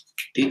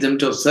 Teach them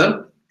to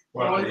observe.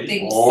 All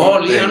things.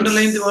 All. He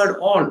underlined the word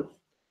all.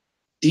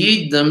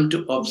 Teach them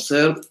to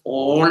observe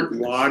all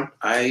what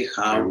I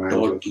have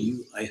taught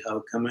you, I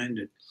have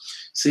commanded.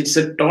 So it's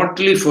a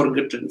totally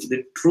forgotten.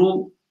 The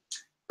true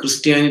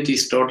Christianity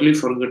is totally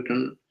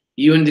forgotten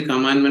Even the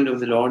commandment of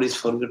the Lord is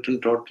forgotten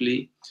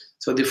totally.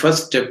 So the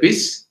first step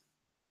is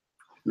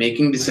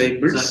making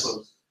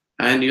disciples,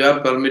 and you are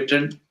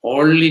permitted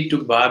only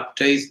to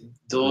baptize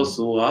those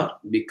who are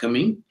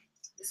becoming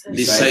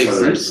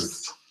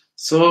disciples.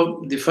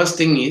 So the first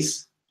thing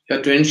is you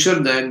have to ensure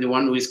that the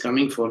one who is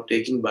coming for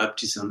taking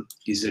baptism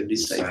is a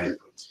disciple.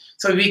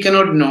 So we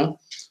cannot know.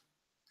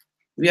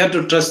 We have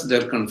to trust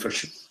their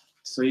confession.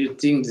 So you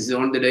think this is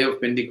on the day of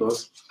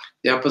Pentecost,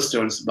 the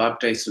apostles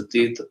baptized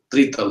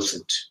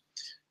 3,000.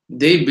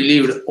 They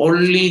believed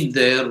only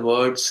their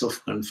words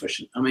of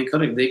confession. Am I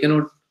correct? They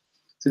cannot.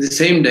 So the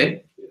same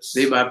day,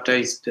 they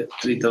baptized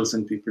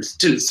 3,000 people.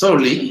 Still,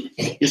 solely,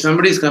 if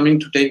somebody is coming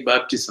to take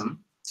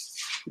baptism,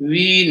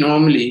 we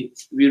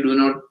do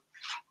not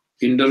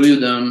interview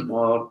them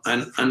or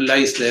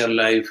analyze their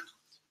life.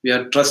 We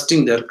are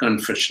trusting their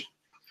confession,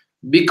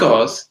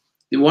 because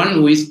the one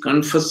who is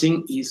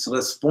confessing is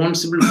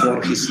responsible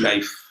for his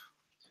life.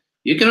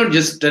 You cannot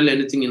just tell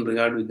anything in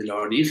regard with the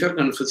Lord. If you are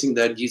confessing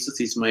that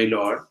Jesus is my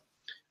Lord,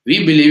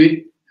 we believe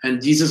it,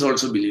 and Jesus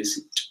also believes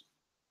it,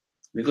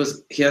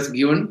 because he has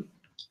given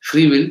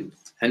free will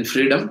and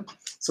freedom.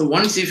 So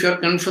once if you are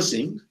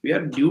confessing, we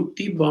are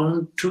duty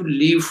bound to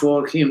live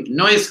for him.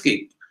 No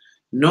escape.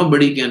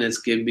 Nobody can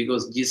escape,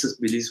 because Jesus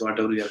believes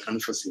whatever we are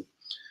confessing.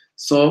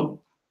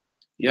 So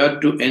you have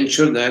to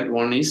ensure that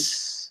one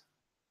is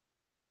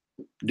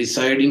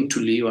deciding to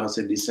live as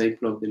a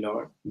disciple of the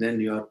Lord. Then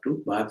you have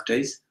to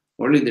baptize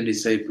only the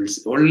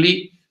disciples.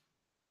 Only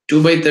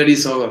 2/3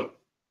 is over.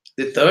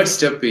 The third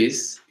step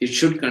is it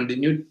should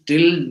continue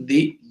till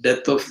the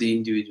death of the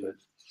individual.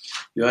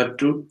 You have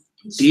to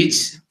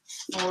teach.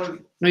 All.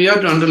 No, you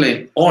have to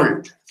underline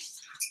all.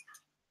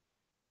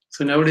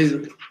 So nowadays,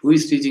 who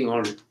is teaching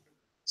all?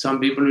 Some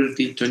people will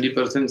teach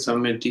 20%,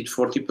 some may teach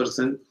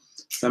 40%,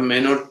 some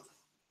may not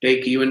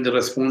take even the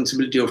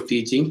responsibility of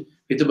teaching.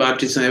 With the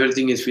baptism,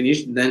 everything is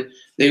finished. Then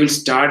they will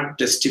start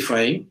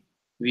testifying,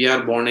 we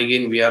are born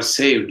again, we are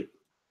saved.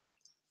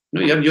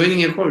 No, you are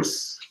joining a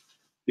course.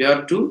 You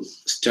have to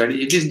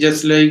study. It is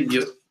just like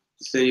you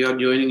say you are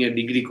joining a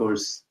degree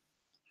course.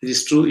 It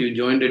is true, you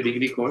joined a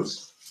degree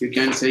course. You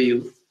can say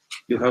you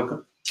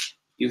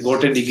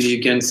got a degree,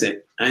 you can say,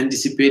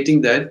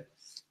 anticipating that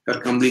you are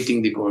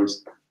completing the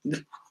course.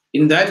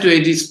 In that way,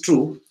 it is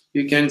true.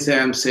 You can say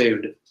I am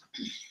saved,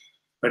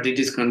 but it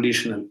is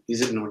conditional,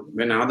 is it not?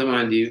 When Adam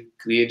and Eve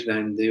created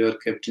and they were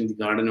kept in the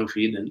Garden of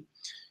Eden,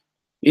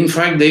 in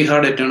fact, they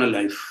had eternal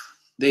life.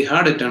 They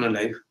had eternal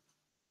life,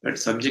 but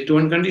subject to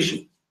one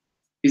condition,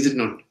 is it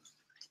not?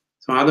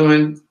 So Adam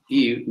and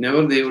Eve,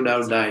 never they would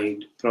have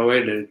died,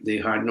 provided they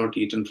had not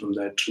eaten from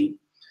that tree.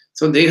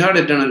 So they had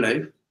eternal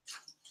life.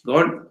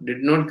 God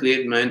did not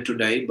create man to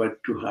die,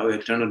 but to have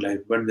eternal life.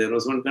 But there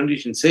was one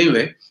condition. Same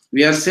way,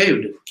 we are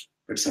saved,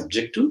 but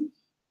subject to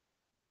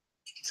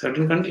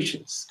certain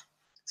conditions.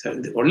 So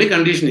the only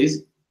condition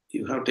is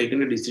you have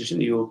taken a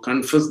decision, you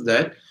confess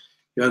that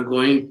you are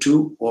going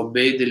to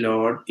obey the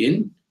Lord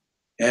in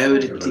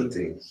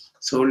everything.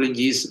 So only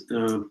Jesus,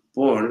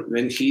 Paul,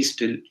 when he is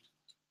still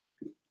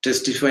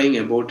testifying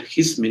about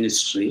his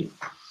ministry,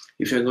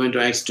 if you are going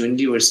to Acts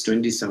 20, verse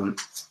 27,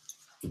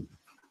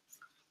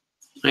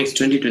 Acts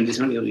 20,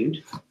 27, you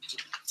read.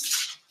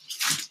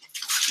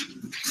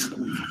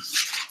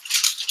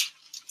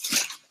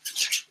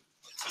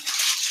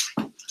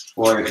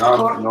 For I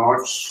have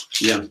not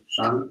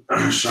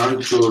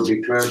shunned to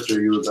declare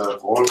to you the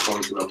whole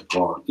counsel of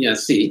God. Yeah,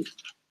 see,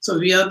 so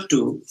we have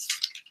to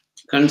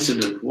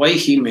consider why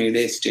he made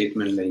a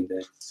statement like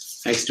that.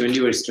 Acts 20,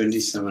 verse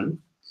 27.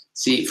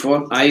 See,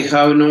 for I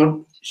have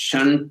not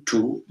shunned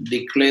to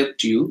declare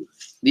to you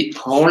the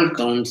whole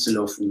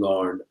counsel of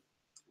God.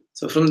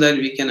 So from that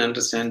we can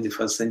understand the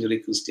first century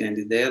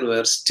Christianity. There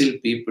were still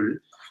people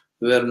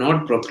who were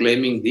not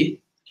proclaiming the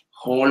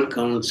whole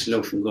counsel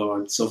of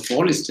God. So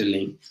Paul is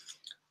telling,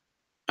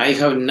 I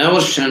have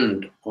never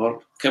shunned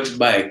or kept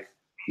back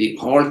the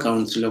whole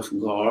counsel of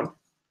God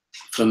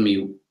from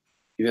you.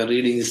 We are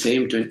reading the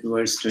same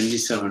verse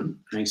 27,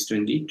 Acts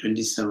 20,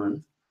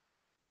 27.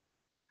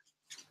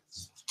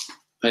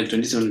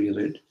 27 we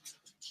read.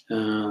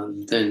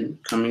 Then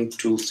coming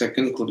to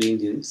 2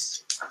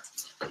 Corinthians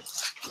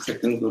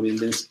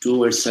 2,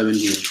 verse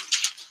 17.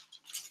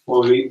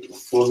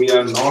 For we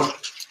are not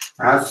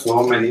as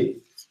so many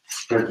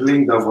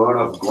peddling the word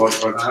of God,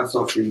 but as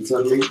of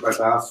sincerely, but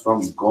as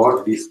from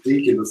God we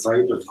speak in the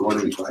sight of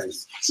God in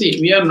Christ. See,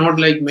 we are not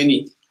like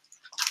many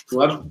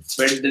who are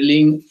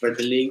peddling,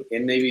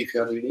 NIV if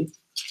you are reading.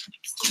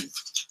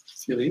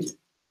 You read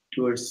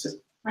towards.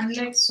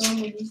 Unlike so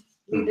many,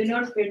 we do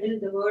not peddle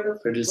the word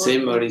of Peddle, God.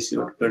 same word is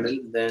your peddle,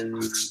 then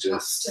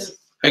Just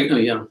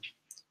yeah.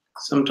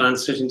 Some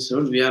translations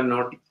would, we are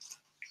not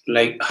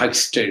like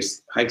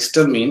hucksters.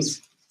 Huckster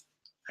means,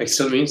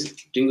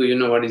 Tingo, you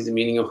know what is the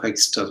meaning of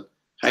huckster?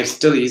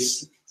 Huckster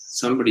is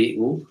somebody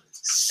who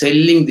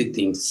selling the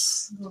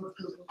things.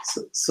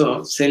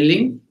 So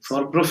selling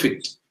for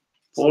profit.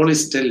 Paul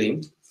is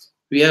telling,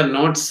 we are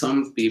not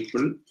some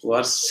people who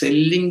are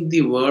selling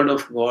the word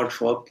of God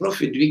for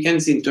profit. We can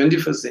see in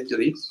 21st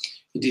century,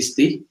 it is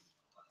the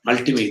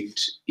ultimate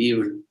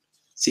evil.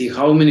 See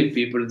how many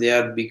people they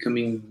are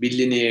becoming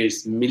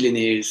billionaires,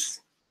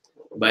 millionaires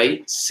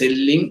by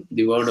selling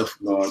the word of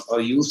God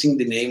or using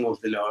the name of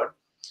the Lord.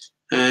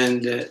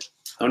 And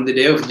on the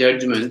day of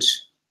judgment,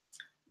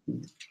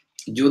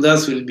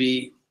 Judas will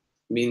be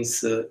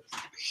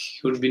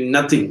would be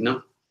nothing,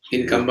 no,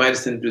 in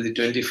comparison to the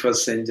 21st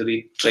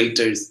century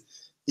traitors.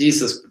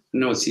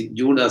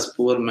 Judas,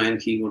 poor man,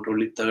 he got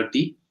only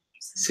 30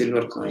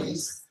 silver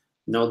coins.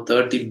 Now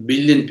 30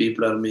 billion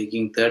people are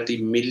making,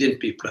 30 million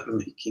people are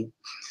making.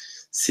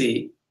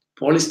 See,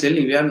 Paul is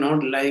telling we are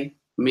not like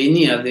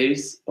many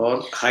others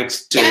or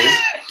hucksters.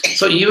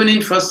 So even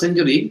in first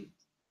century,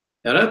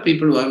 there are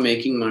people who are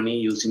making money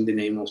using the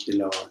name of the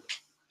Lord.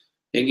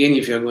 Again,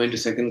 if you are going to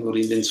 2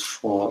 Corinthians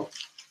 4,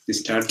 the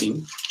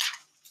starting.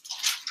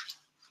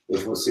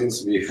 Therefore,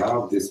 since we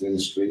have this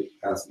ministry,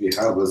 as we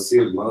have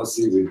received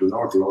mercy, we do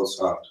not lose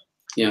heart.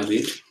 Yeah,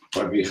 read.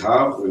 But we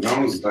have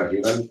renounced the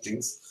hidden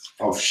things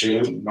of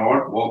shame,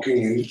 not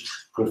walking in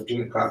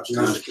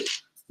craftiness,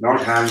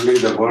 not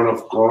handling the word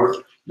of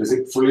God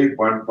deceitfully,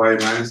 but by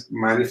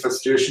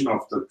manifestation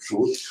of the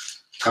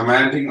truth,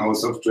 commanding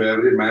ourselves to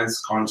every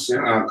man's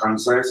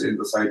conscience in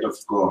the sight of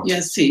God. Yeah,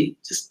 see,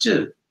 just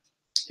you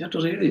have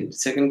to read it.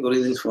 2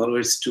 Corinthians 4,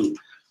 verse 2.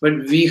 But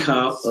we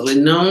have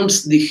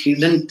renounced the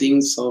hidden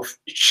things of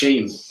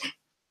shame.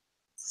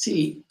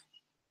 See,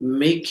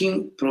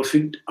 making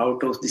profit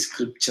out of the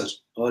scripture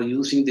or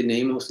using the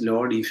name of the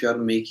Lord, if you are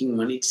making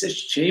money, it's a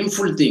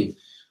shameful thing.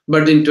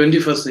 But in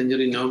 21st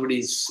century, nobody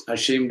is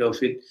ashamed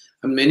of it.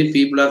 And many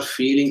people are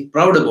feeling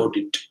proud about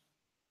it,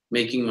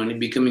 making money,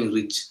 becoming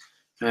rich.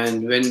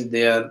 And when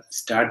they are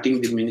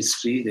starting the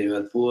ministry, they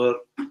were poor.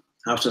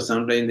 After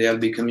some time, they are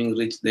becoming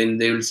rich. Then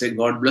they will say,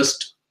 God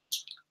blessed.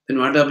 Then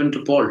what happened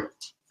to Paul?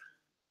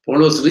 Paul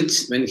was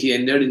rich when he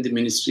entered in the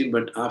ministry,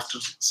 but after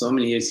so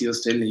many years, he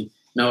was telling,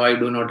 now I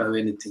do not have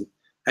anything.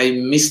 I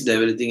missed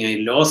everything. I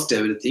lost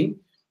everything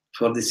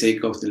for the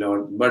sake of the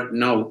Lord. But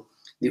now,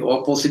 the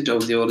opposite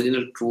of the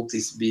original truth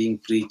is being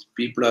preached.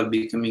 People are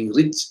becoming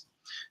rich.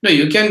 No,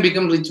 you can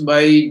become rich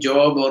by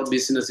job or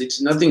business.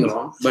 It's nothing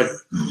wrong. But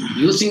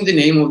using the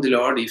name of the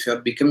Lord, if you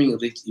are becoming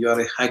rich, you are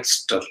a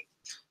huckster.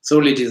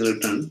 So it is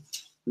written,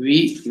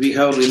 we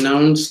have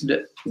renounced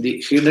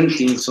the hidden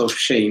things of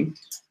shame,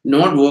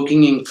 not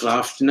walking in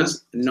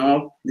craftiness,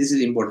 nor, this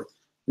is important,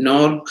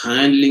 nor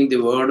handling the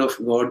word of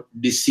God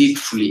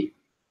deceitfully,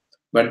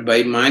 but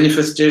by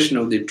manifestation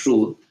of the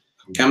truth,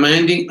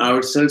 commanding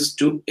ourselves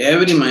to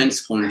every man's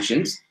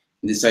conscience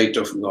in the sight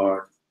of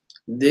God.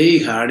 They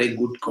had a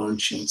good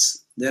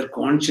conscience. Their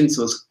conscience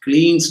was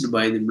cleansed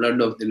by the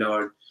blood of the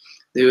Lord.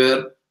 They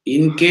were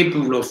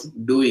incapable of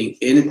doing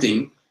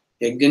anything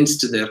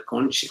against their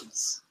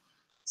conscience.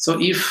 So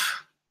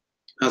if,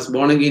 as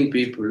born-again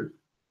people,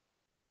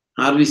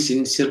 are we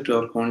sincere to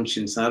our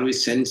conscience? Are we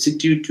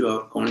sensitive to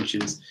our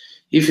conscience?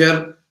 If you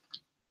are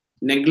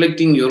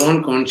neglecting your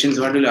own conscience,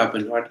 what will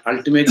happen? What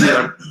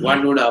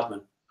would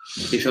happen?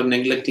 If you are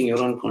neglecting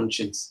your own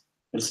conscience,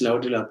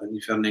 what will happen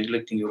if you are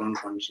neglecting your own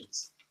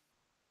conscience?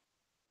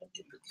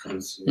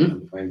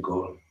 Find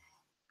God.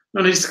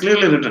 No, it's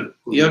clearly written.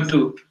 You have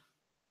to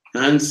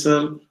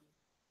answer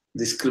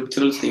the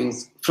scriptural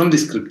things from the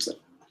scripture.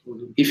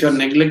 If you are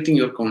neglecting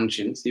your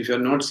conscience, if you are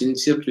not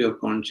sincere to your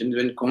conscience,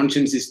 when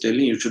conscience is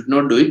telling you should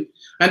not do it,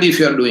 and if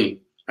you are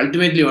doing,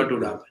 ultimately what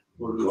would happen?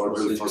 God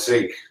will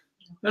forsake.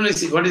 No,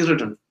 see what is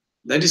written.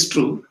 That is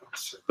true,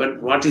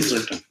 but what is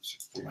written?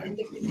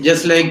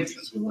 Just like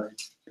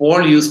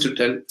Paul used to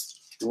tell,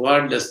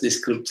 what does the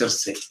scripture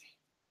say?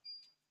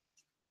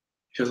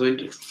 If you're going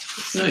to,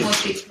 no,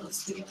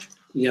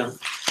 yeah,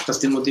 1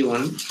 Timothy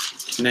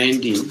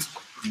 1:19.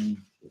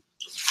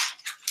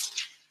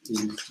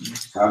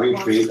 Having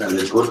faith and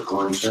a good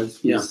conscience,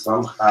 Yeah.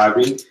 some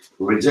having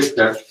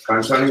rejected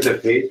concerning the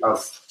faith have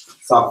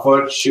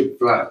suffered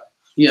shipwreck.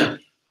 Yeah,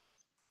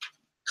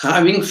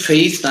 having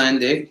faith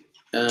and a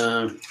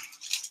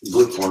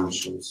Good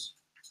conscience.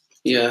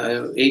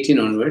 18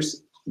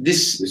 onwards.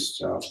 This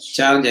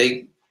charge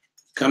I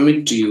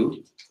commit to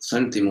you,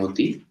 son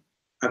Timothy,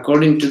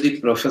 according to the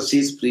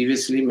prophecies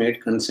previously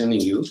made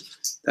concerning you,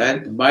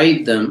 that by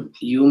them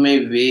you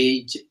may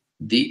wage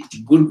the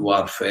good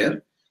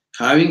warfare,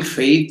 having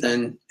faith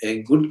and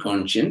a good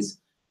conscience,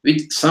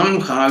 which some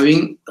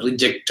having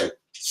rejected.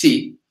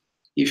 See,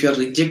 if you are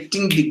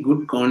rejecting the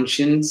good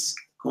conscience,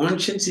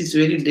 conscience is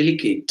very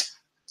delicate,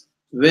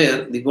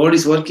 where the God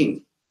is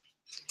working.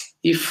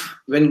 If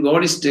when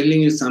God is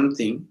telling you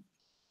something,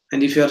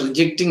 and if you are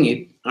rejecting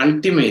it,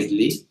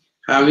 ultimately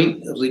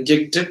having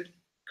rejected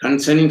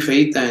concerning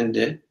faith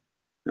and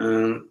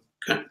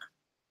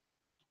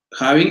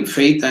having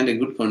faith and a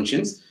good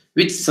conscience,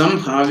 which some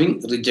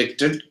having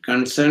rejected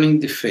concerning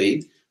the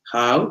faith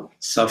have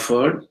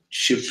suffered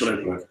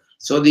shipwreck.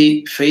 So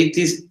the faith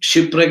is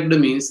shipwrecked,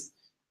 means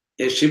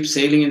a ship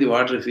sailing in the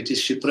water. If it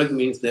is shipwreck,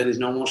 means there is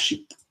no more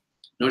ship,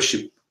 no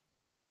ship.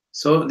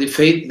 So the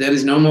faith, there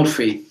is no more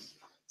faith.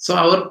 So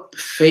our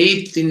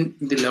faith in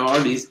the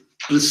Lord is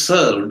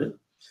preserved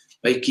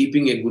by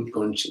keeping a good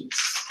conscience.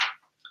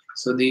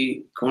 So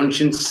the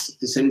conscience,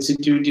 the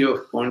sensitivity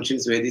of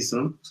conscience varies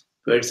from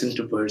person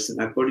to person.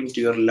 According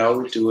to your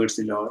love towards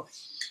the Lord,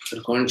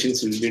 your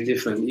conscience will be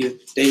different. You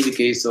take the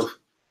case of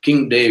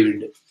King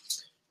David.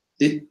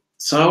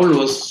 Saul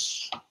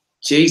was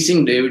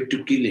chasing David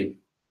to kill him.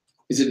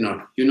 Is it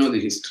not? You know the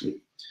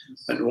history.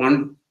 At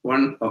one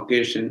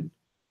occasion,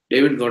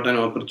 David got an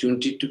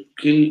opportunity to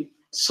kill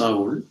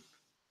Saul,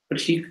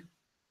 but he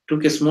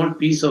took a small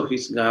piece of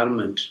his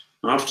garment.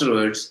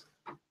 Afterwards,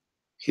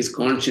 his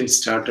conscience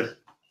started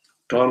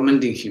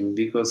tormenting him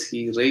because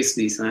he raised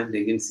his hand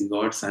against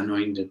God's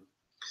anointed.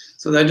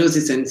 So that was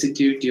the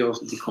sensitivity of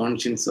the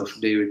conscience of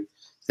David.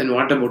 Then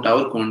what about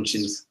our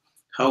conscience?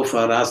 How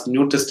far as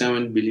New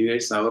Testament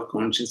believers, our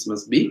conscience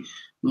must be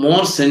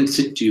more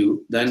sensitive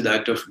than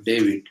that of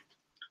David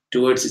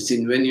towards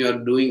sin. When you are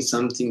doing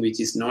something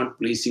which is not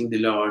pleasing the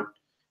Lord,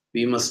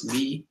 we must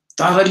be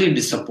thoroughly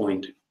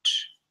disappointed.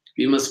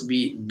 We must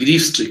be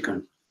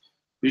grief-stricken.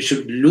 We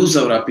should lose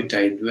our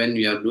appetite when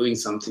we are doing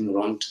something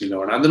wrong to the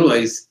Lord.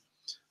 Otherwise,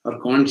 our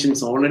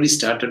conscience already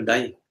started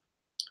dying.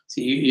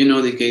 See, you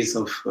know the case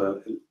of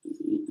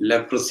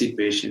leprosy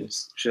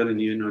patients. Sure,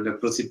 you know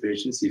leprosy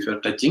patients, if you are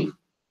touching,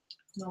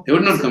 they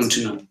would not come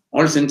to know.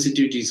 All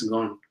sensitivity is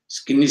gone.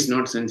 Skin is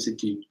not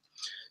sensitive.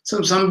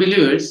 So some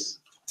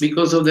believers,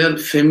 because of their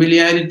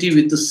familiarity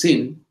with the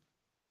sin,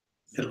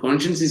 their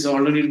conscience is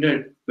already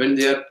dead. When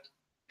they are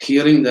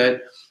hearing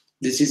that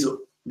this is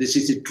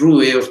the true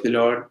way of the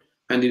Lord,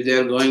 and if they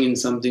are going in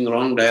something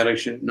wrong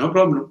direction, no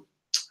problem.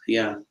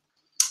 Yeah,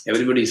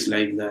 everybody is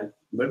like that.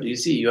 But you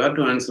see, you are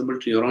to answerable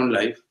to your own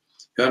life.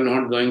 You are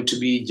not going to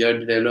be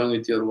judged along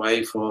with your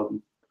wife or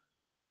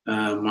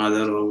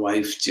mother or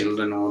wife,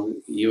 children, or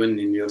even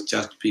in your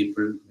church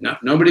people. No,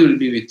 nobody will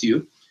be with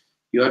you.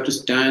 You have to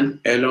stand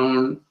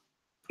alone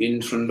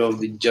in front of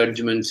the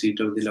judgment seat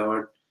of the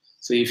Lord.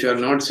 So if you are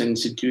not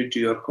sensitive to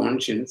your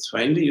conscience,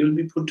 finally you will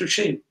be put to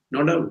shame,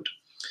 no doubt.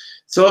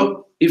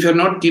 So if you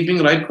are not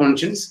keeping right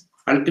conscience,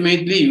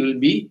 ultimately you will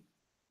be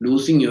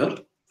losing your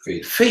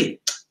faith.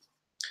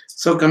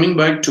 So coming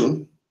back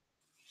to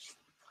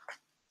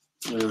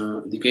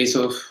the case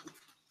of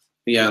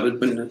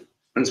repentance.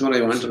 Once more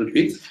I want to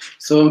repeat.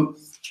 So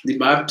the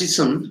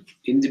baptism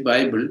in the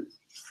Bible,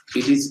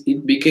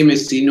 it became a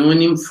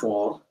synonym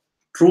for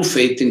true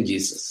faith in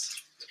Jesus.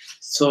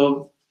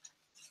 So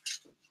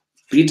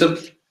Peter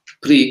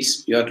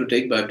preached, you have to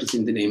take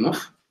baptism in the name of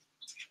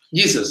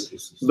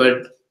Jesus.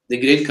 But the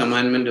great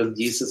commandment of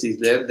Jesus is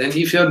there. Then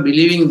if you are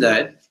believing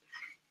that,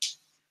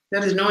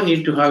 there is no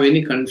need to have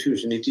any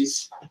confusion. It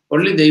is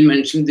only they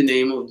mentioned the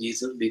name of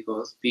Jesus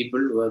because people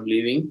who are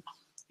living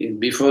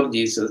before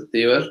Jesus,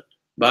 they were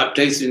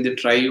baptized in the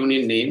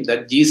triunion name,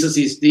 that Jesus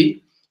is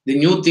the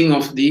new thing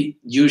of the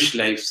Jewish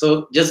life.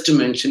 So just to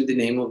mention the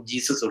name of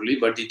Jesus only,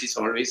 but it is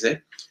always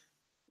a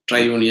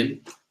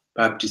triunion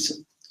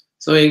baptism.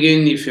 So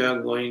again, if you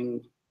are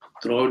going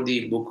throughout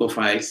the book of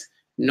Acts,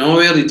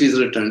 nowhere it is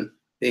written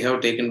they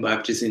have taken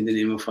baptism in the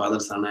name of Father,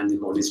 Son, and the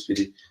Holy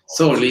Spirit.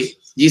 So only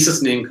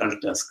Jesus' name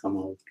cult has come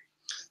out.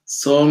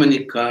 So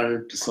many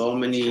cult, so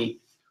many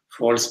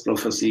false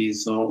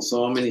prophecies,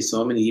 so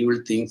many evil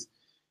things.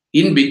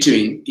 In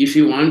between, if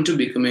you want to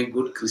become a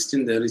good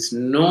Christian, there is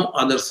no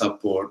other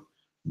support,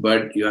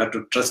 but you have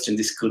to trust in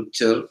the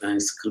scripture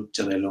and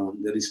scripture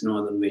alone. There is no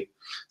other way.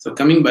 So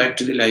coming back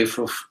to the life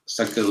of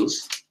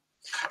Zacchaeus.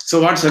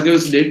 So what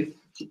Zacchaeus did,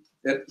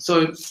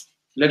 so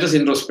let us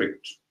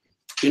introspect.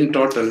 In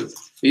total,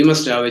 we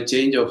must have a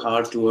change of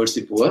heart towards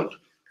the poor.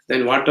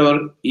 Then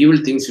whatever evil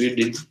things we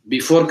did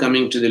before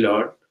coming to the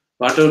Lord,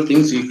 whatever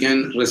things we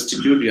can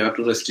restitute, you have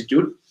to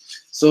restitute.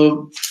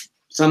 So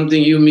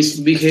something you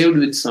misbehaved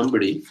with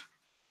somebody,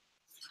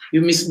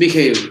 you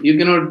misbehaved, you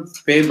cannot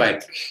pay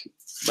back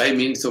by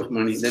means of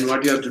money. Then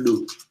what you have to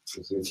do?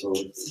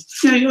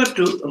 Yeah, you have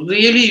to,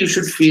 really you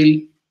should feel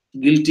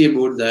guilty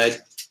about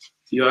that.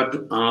 You have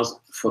to ask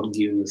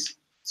forgiveness.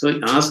 So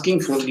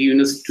asking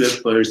forgiveness to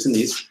a person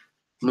is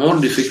more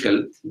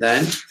difficult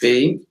than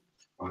paying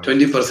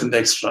 20%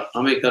 extra.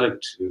 Am I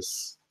correct?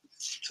 Yes.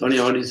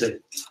 Sonia, what do you say?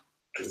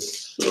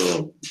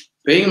 So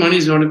paying money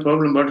is not a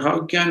problem, but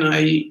how can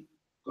I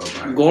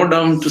go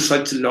down to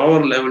such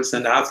lower levels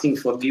and asking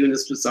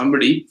forgiveness to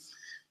somebody?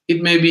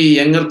 It may be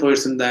a younger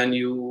person than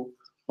you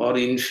or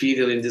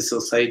inferior in the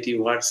society,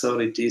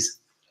 whatsoever it is.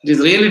 It is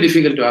really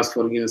difficult to ask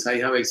forgiveness. I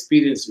have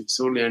experienced it,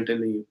 solely I'm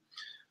telling you.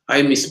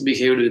 I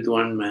misbehaved with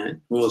one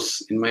man who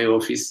was in my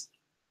office,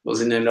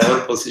 was in a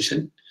lower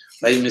position.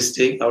 By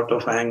mistake, out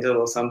of anger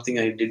or something,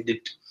 I did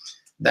it.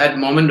 That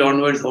moment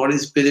onwards, Holy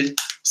Spirit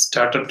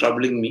started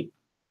troubling me.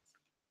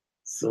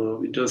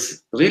 So it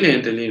was really,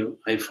 I'm telling you,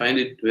 I find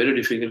it very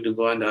difficult to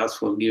go and ask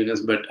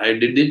forgiveness, but I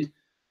did it.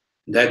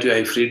 That way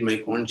I freed my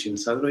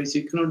conscience. Otherwise,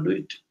 you cannot do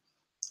it.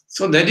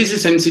 So that is a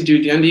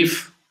sensitivity. And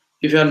if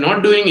you are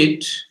not doing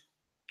it,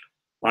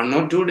 1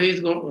 or 2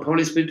 days,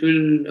 Holy Spirit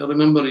will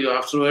remember you.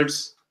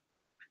 Afterwards,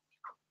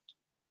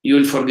 you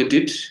will forget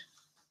it.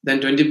 Then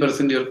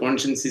 20% your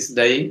conscience is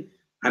dying.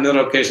 Another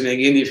occasion,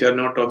 again, if you are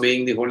not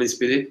obeying the Holy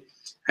Spirit,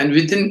 and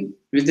within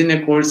within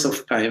a course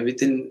of time,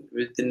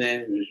 within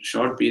a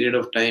short period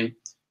of time,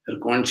 your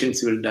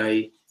conscience will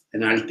die,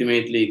 and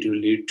ultimately it will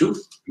lead to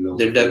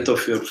the death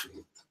of your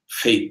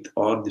faith,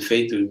 or the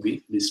faith will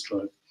be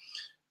destroyed.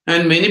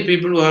 And many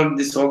people who are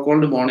the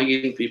so-called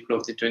born-again people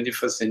of the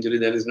 21st century,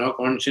 there is no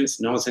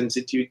conscience, no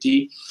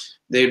sensitivity.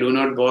 They do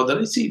not bother.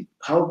 You see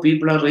how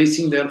people are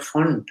raising their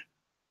fund.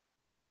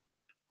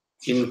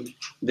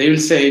 They will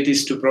say it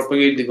is to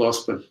propagate the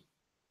gospel.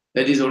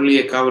 That is only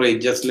a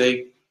coverage, just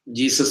like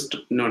Judas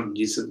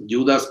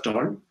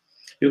told.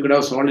 You could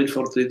have sold it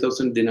for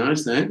 3,000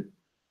 dinars and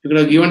you could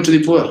have given to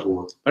the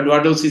poor. But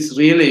what was his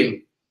real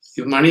aim?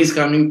 If money is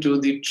coming to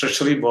the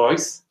treasury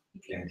boys,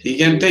 he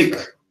can take.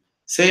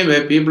 Same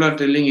way, people are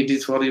telling it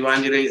is for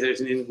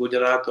evangelization in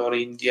Gujarat or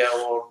India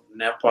or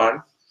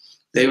Nepal.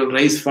 They will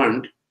raise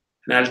fund,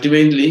 and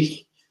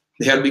ultimately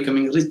they are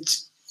becoming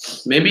rich.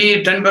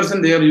 Maybe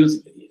 10% they are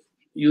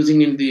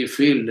using in the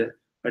field,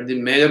 but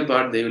the major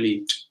part they will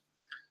eat.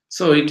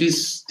 So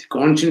the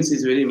conscience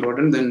is very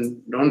important.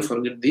 Then don't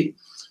forget the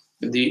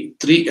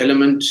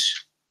 3-element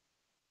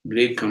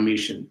Great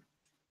Commission.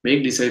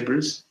 Make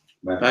disciples,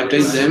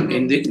 baptize them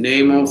in the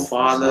name of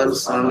Father,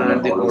 Son,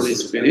 and the Holy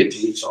Spirit.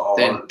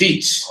 Then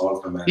teach.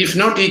 If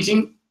not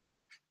teaching,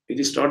 it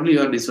is totally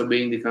you are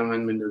disobeying the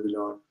commandment of the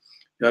Lord.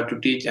 You have to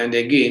teach. And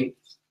again,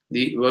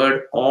 the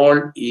word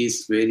all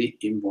is very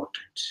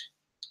important.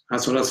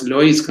 As far as law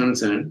is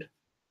concerned,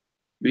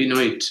 we know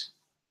it.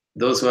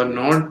 Those who are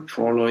not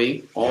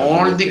following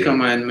all the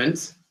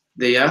commandments,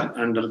 they are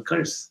under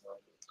curse.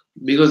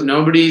 Because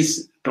nobody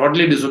is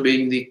totally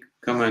disobeying the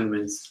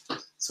commandments.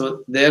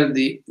 So there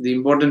the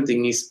important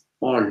thing is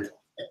all.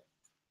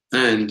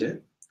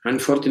 And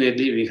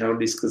unfortunately, we have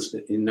discussed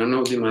in none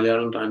of the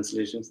Malayalam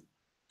translations,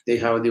 they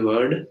have the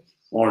word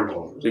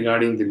all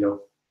regarding the law.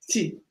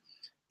 See,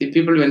 the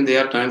people when they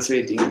are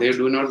translating, they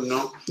do not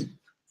know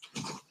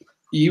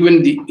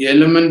even the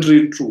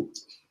elementary truth.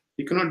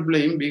 You cannot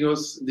blame,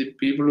 because the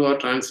people who are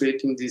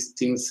translating these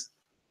things,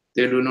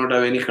 they do not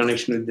have any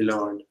connection with the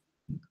Lord.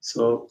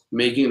 So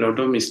making a lot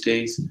of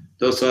mistakes.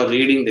 Those who are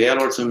reading, they are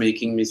also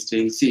making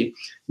mistakes. See,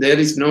 there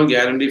is no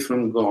guarantee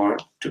from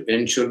God to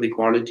ensure the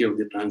quality of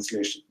the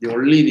translation.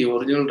 Only the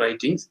original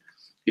writings,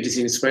 it is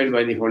inspired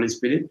by the Holy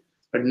Spirit,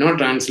 but no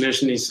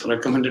translation is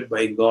recommended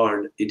by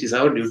God. It is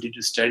our duty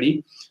to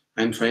study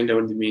and find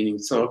out the meaning.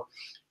 So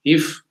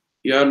if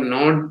you are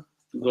not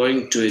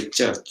going to a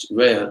church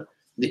where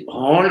the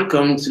whole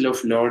counsel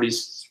of Lord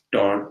is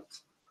taught,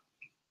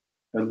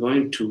 you are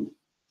going to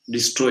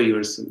destroy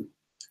yourself.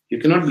 You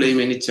cannot blame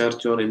any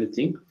church or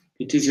anything.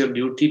 It is your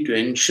duty to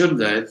ensure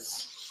that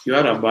you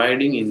are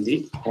abiding in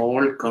the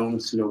whole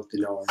counsel of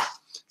the Lord.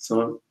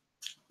 So,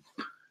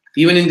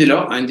 even in the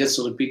law, I'm just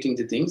repeating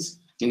the things.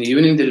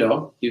 Even in the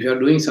law, if you are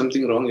doing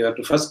something wrong, you have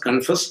to first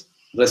confess,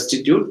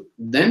 restitute,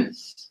 then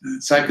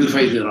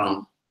sacrifice the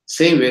wrong.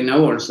 Same way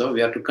now also,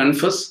 we have to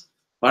confess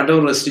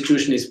whatever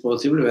restitution is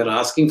possible. We are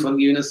asking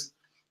forgiveness.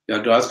 You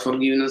have to ask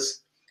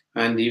forgiveness.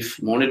 And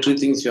if monetary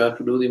things, you have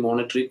to do the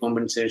monetary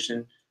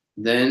compensation.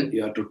 Then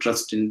you have to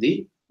trust in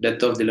the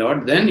death of the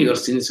Lord. Then your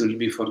sins will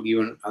be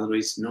forgiven.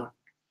 Otherwise, not.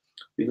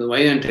 Because why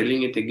I'm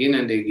telling it again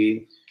and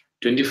again,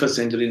 21st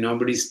century,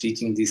 nobody is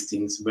teaching these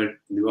things, but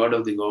the word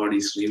of the God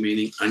is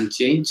remaining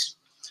unchanged.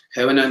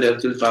 Heaven and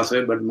earth will pass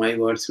away, but my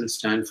words will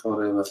stand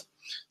forever.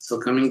 So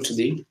coming to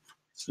the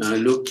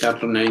Luke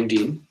chapter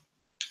 19.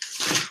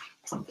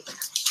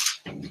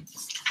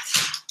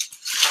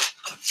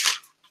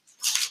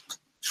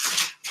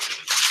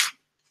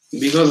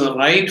 Because the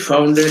right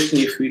foundation,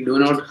 if we do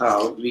not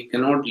have, we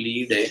cannot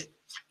lead a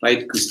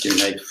right Christian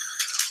life.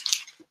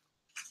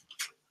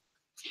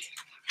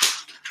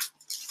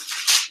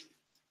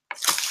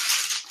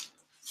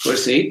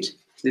 Verse 8,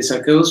 the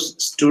Zacchaeus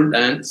stood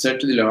and said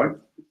to the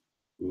Lord,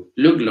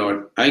 "Look,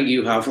 Lord, I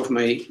give half of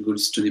my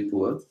goods to the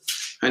poor,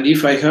 and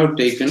if I have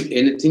taken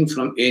anything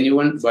from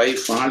anyone by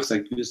false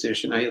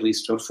accusation, I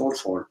restore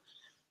fourfold."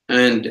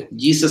 And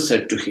Jesus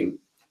said to him,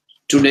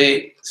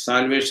 "Today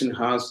salvation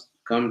has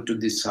come to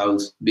this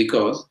house,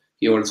 because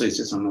he also is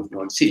a son of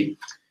God." See,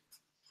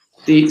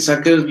 the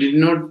Zacchaeus did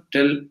not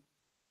tell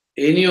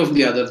any of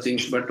the other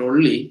things, but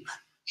only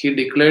he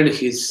declared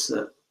his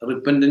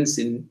repentance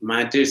in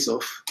matters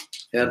of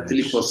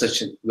earthly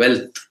possession,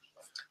 wealth.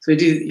 So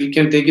you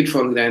can take it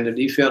for granted.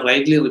 If you are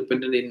rightly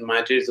repentant in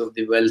matters of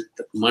the wealth,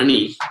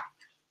 money,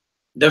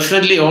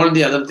 definitely all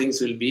the other things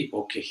will be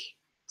okay.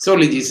 So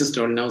only Jesus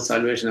told, now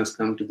salvation has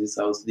come to this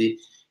house. The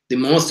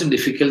most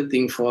difficult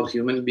thing for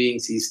human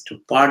beings is to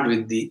part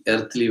with the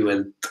earthly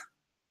wealth.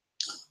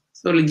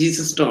 So only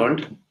Jesus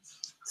told,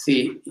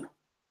 see,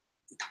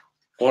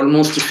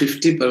 almost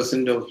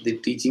 50% of the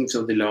teachings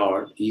of the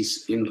Lord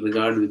is in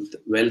regard with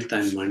wealth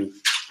and money.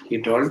 He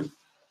told,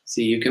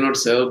 see, you cannot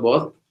serve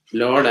both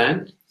Lord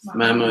and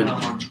Mammon.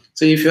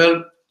 So if you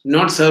are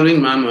not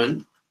serving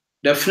Mammon,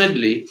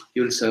 definitely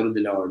you will serve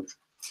the Lord.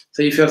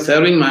 So if you are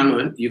serving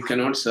Mammon, you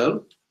cannot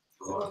serve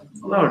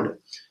Lord.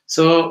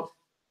 So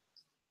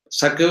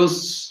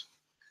Zacchaeus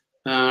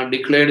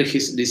declared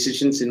his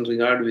decisions in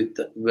regard with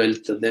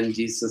wealth. Then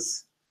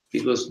Jesus,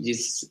 because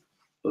Jesus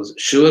was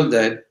sure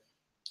that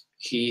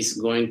he is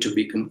going to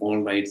become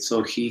all right.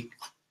 So he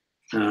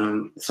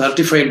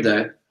certified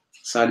that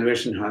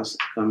salvation has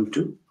come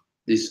to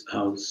this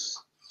house.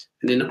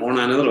 And then on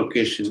another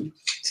occasion,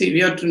 see,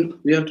 we have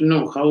to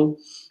know how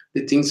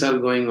the things are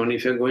going on.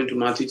 If you are going to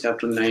Matthew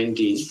chapter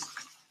 19,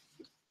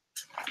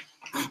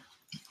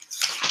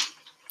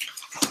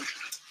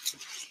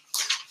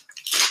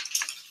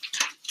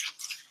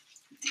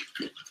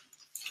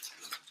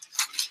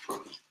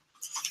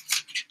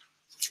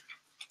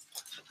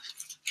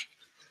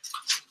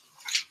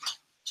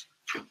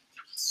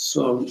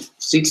 so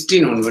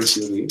 16 onwards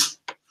you read.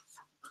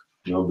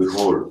 Now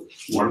behold,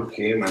 one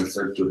came and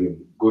said to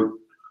him, good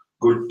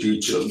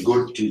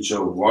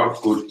teacher,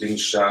 what good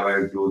things shall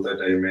I do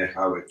that I may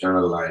have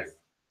eternal life?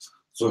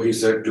 So he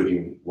said to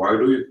him, why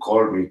do you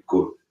call me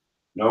good?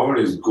 No one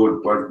is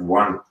good but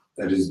one,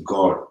 that is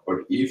God.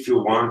 But if you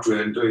want to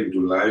enter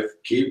into life,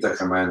 keep the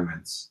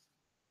commandments.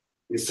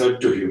 He said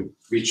to him,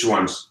 which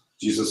ones?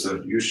 Jesus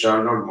said, you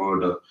shall not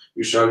murder,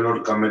 you shall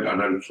not commit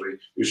adultery,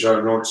 you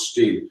shall not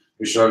steal,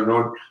 you shall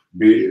not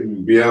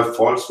bear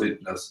false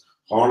witness,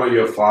 honor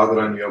your father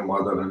and your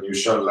mother, and you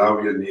shall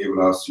love your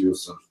neighbor as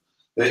yourself.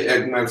 The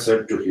young man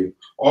said to him,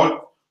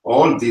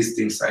 all these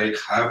things I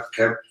have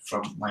kept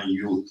from my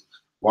youth.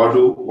 What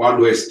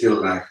do I still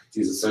lack?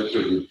 Jesus said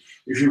to him,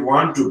 if you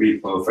want to be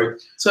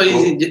perfect. So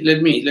you see,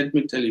 let me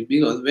tell you,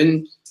 because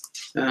when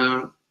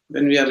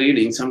we are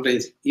reading,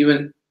 sometimes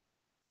even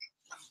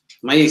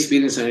my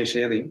experience I am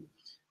sharing,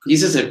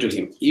 Jesus said to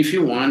him, if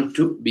you want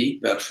to be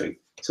perfect.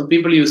 So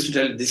people used to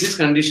tell, this is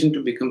condition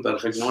to become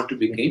perfect, not to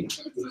become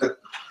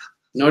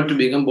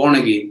born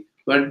again.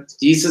 But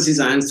Jesus is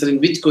answering,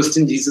 which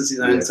question Jesus is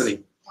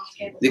answering?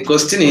 Okay. The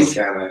question is,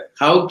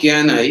 how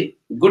can I,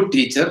 good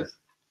teacher,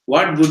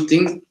 what good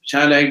things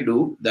shall I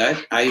do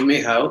that I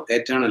may have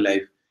eternal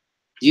life?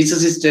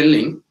 Jesus is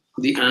telling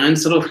the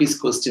answer of his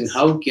question,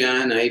 how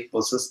can I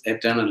possess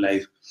eternal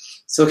life?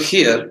 So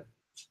here,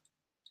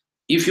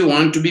 if you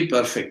want to be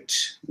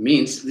perfect,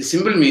 means the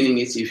simple meaning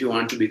is if you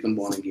want to become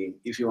born again,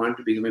 if you want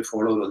to become a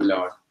follower of the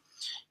Lord,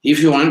 if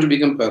you want to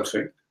become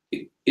perfect,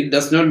 it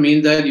does not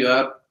mean that you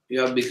are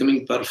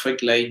becoming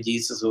perfect like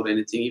Jesus or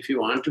anything. If you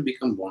want to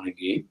become born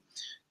again,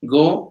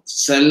 go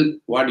sell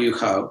what you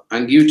have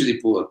and give to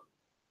the poor.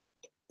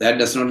 That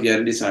does not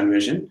guarantee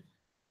salvation.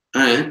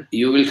 And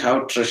you will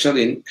have treasure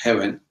in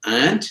heaven.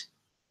 And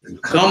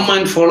come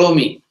and follow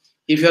me.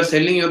 If you are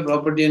selling your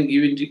property and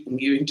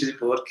giving to the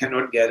poor,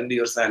 cannot guarantee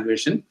your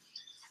salvation.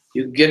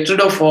 You get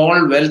rid of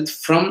all wealth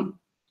from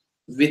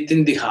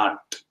within the heart.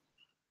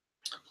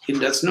 It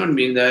does not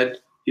mean that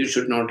you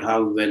should not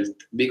have wealth,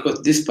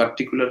 because this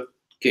particular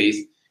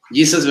case,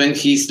 Jesus, when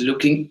he is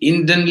looking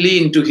intently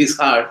into his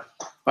heart,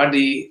 what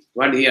he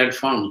had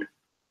found,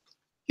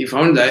 he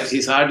found that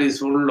his heart is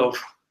full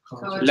of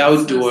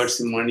love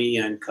towards money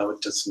and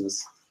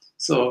covetousness.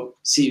 So,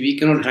 see, we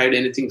cannot hide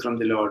anything from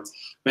the Lord.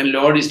 When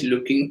Lord is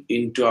looking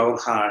into our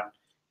heart,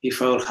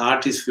 if our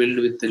heart is filled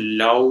with the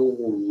love,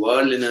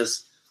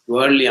 worldliness,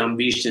 worldly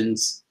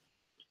ambitions,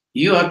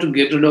 you have to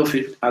get rid of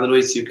it.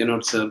 Otherwise, you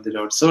cannot serve the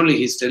Lord. So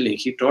he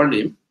told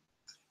him,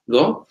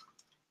 go,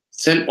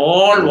 sell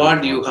all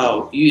what you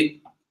have.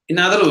 In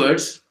other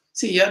words,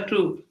 see, you have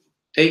to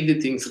take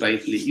the things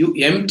rightly. You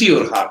empty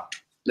your heart.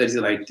 That is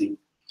the right thing.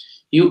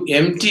 You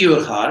empty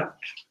your heart,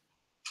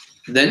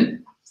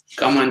 then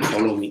come and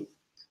follow me.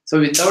 So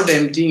without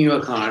emptying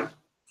your heart,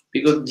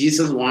 because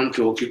Jesus wants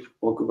to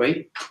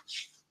occupy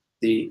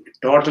the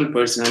total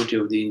personality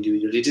of the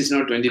individual. It is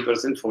not 20%,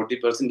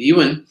 40%.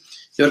 Even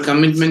your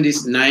commitment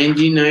is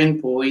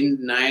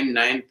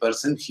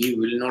 99.99%, he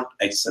will not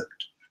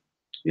accept.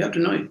 You have to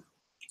know it.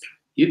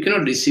 You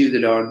cannot deceive the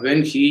Lord.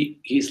 When he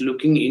is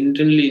looking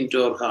intently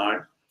into our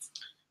heart,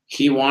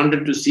 he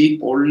wanted to see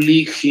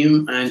only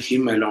him and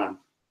him alone.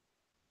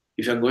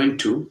 If you are going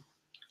to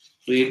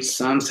read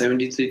Psalm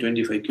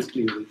 73:25,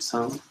 quickly read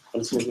Psalm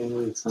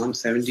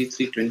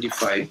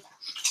 73:25.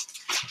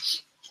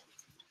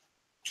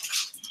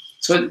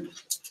 So,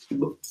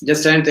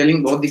 just I am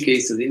telling both the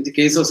cases. In the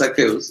case of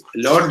Zacchaeus,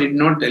 Lord did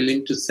not tell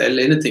him to sell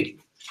anything,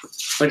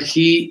 but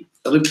he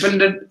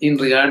repented in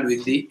regard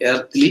with the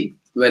earthly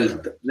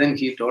wealth. Then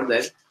he told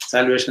that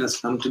salvation has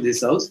come to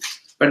this house.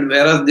 But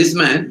whereas this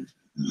man,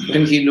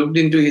 when he looked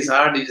into his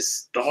heart, it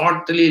is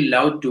totally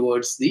love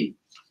towards the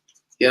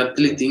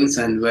earthly things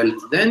and wealth.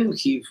 Then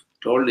he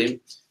told him,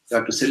 you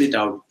have to sell it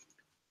out.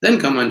 Then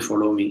come and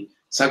follow me.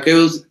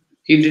 Zacchaeus,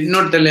 he did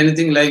not tell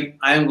anything like,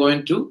 I am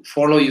going to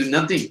follow you,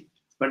 nothing.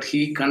 But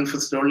he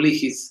confessed only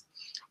his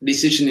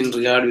decision in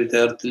regard with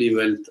earthly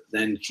wealth.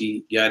 Then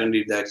he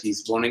guaranteed that he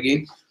is born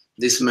again.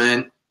 This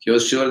man, he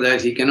was sure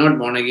that he cannot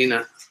born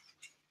again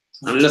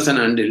unless and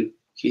until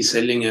he is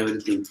selling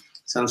everything.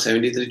 Psalm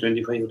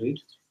 73:25,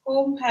 read.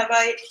 Whom have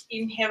I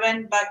in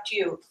heaven but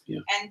you?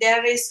 Yeah. And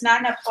there is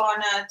none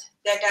upon earth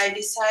that I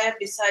desire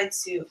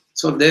besides you.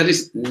 So there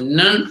is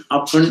none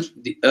upon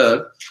the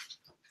earth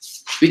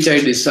which I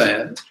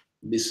desire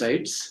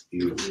besides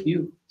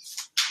you.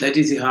 That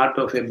is the heart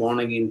of a born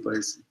again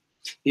person.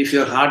 If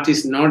your heart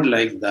is not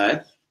like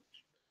that,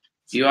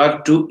 You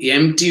are to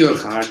empty your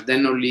heart,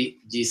 then only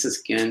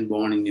Jesus can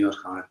born in your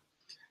heart.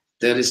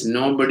 There is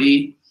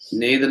nobody,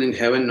 neither in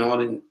heaven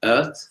nor in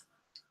earth,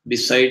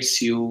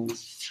 besides you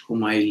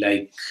whom I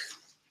like.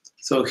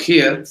 So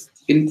here,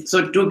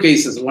 so two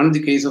cases. One,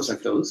 the case of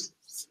Zacchaeus.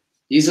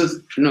 Jesus,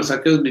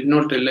 Zacchaeus did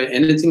not tell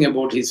anything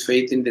about his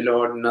faith in the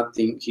Lord,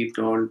 nothing. He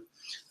told,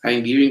 I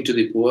am giving to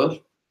the poor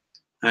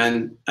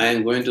and I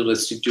am going to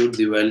restitute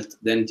the wealth.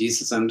 Then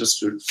Jesus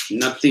understood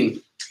nothing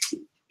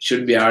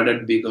should be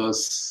added,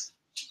 because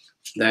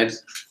that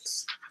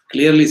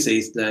clearly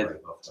says that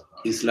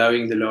he's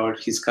loving the Lord,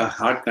 his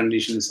heart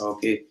condition is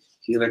okay.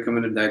 He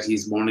recommended that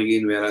he's born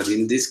again, whereas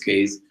in this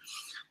case,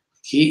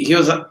 he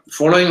was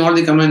following all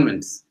the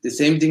commandments. The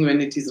same thing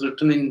when it is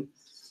written in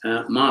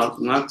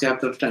Mark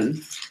chapter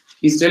 10,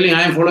 he's telling,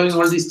 I am following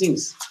all these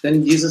things.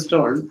 Then Jesus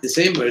told the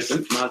same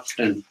person, Mark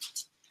 10.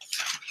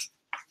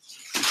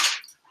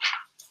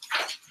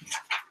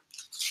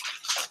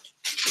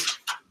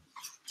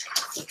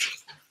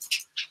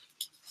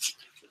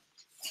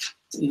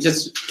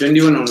 Just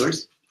 21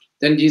 onwards.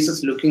 Then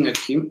Jesus, looking at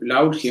him,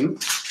 loved him.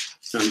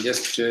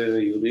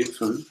 You read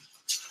from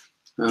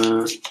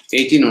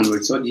 18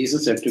 onwards. So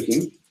Jesus said to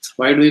him,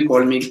 why do you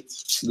call me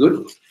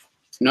good?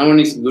 No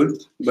one is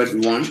good but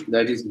one,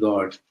 that is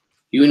God.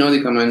 You know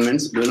the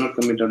commandments. Do not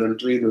commit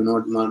adultery, do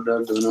not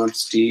murder, do not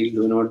steal,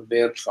 do not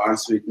bear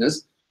false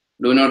witness,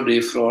 do not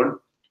defraud,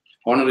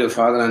 honor your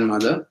father and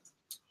mother.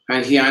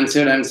 And he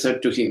answered and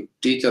said to him,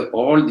 Teacher,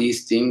 all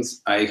these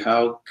things I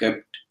have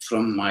kept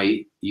from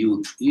my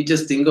youth. You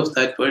just think of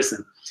that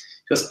person.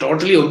 He was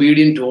totally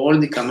obedient to all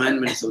the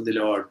commandments of the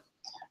Lord.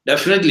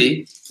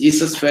 Definitely,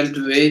 Jesus felt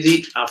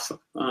very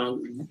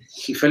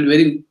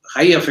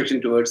high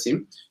affection towards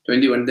him.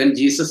 21. Then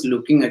Jesus,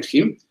 looking at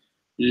him,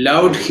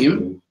 loved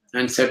him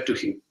and said to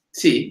him.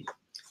 See,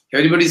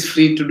 everybody is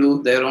free to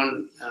do their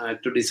own,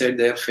 to decide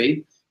their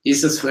faith.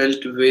 Jesus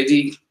felt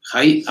very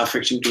high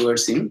affection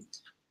towards him,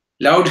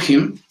 loved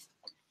him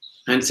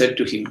and said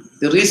to him.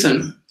 The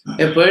reason,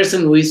 a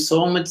person who is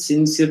so much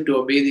sincere to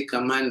obey the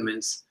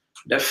commandments,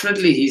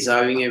 definitely he is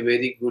having a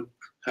very good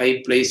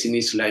high place in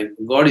his life.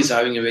 God is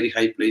having a very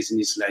high place in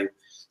his life.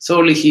 So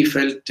only he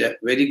felt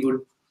very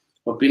good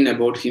opinion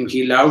about him.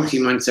 He loved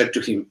him and said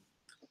to him.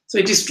 So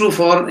it is true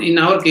for in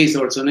our case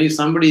also. Now, if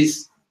somebody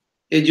is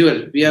a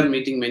jewel, we are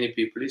meeting many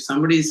people. If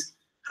somebody is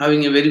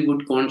having a very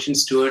good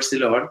conscience towards the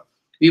Lord,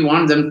 we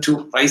want them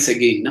to rise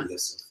again. No?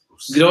 Yes, of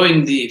course. Grow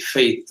in the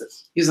faith.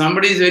 If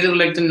somebody is very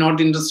reluctant,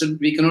 not interested,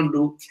 we cannot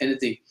do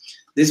anything.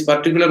 This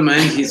particular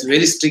man, he is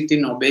very strict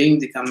in obeying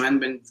the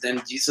commandment.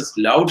 Then Jesus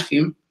loved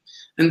him,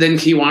 and then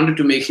he wanted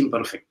to make him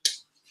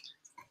perfect.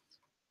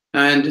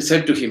 And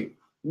said to him,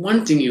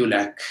 one thing you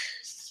lack,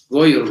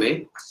 go your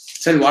way,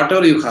 sell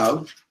whatever you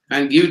have,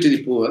 and give to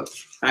the poor,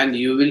 and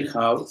you will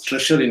have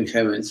treasure in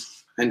heaven.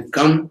 And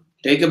come,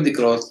 take up the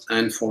cross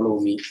and follow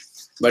me.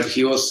 But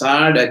he was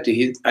sad at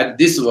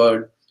this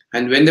word,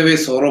 and went away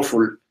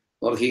sorrowful,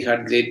 for he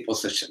had great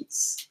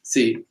possessions.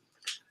 See,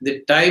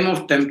 the time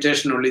of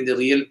temptation, only the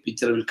real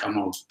picture will come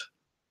out.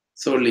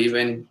 So only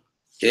when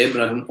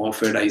Abraham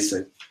offered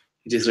Isaac,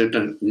 it is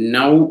written,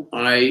 now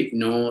I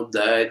know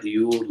that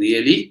you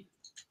really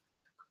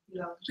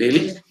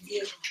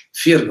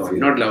fear God,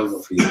 not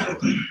love God.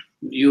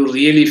 You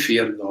really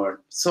fear God.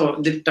 So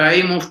the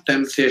time of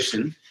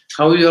temptation,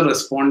 how you are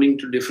responding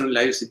to different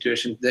life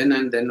situations, then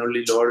and then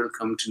only Lord will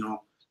come to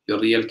know your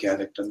real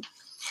character.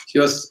 He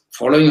was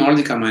following all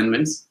the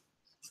commandments,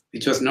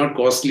 which was not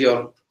costly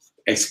or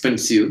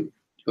expensive.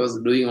 He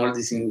was doing all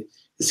these things.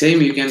 The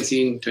same you can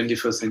see in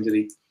 21st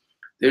century.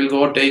 They will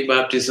go take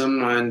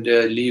baptism and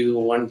leave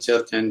one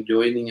church and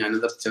joining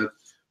another church.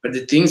 But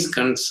the things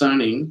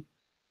concerning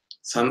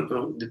some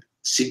the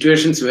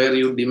situations where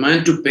you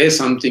demand to pay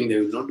something,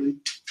 they will not do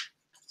it.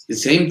 The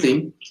same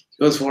thing,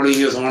 he was following,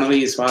 he was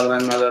honoring his father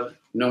and mother,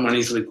 no money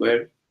is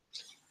required.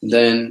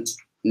 Then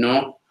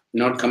no,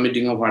 not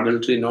committing of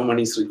adultery, no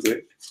money is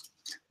required.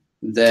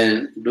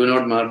 Then do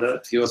not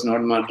murder, he was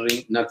not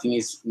murdering, nothing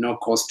is, no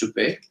cost to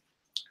pay.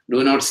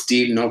 Do not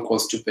steal, no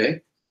cost to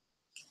pay.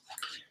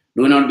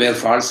 Do not bear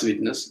false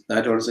witness,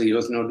 that also he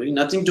was not doing,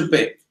 nothing to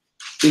pay.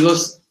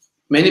 Because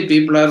many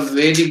people are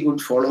very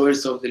good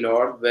followers of the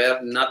Lord,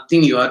 where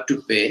nothing you are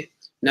to pay,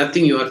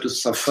 nothing you are to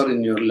suffer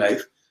in your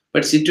life.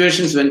 But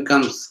situations when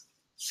comes,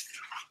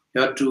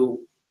 you have to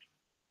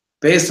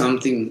pay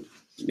something,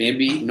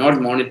 maybe not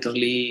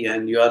monetarily,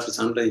 and you have to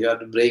sometimes you have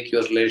to break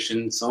your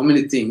relation, so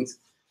many things.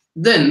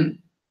 Then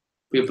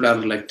people are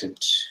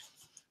reluctant.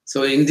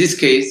 So in this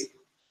case,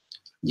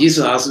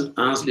 Jesus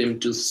asked him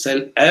to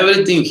sell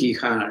everything he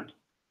had.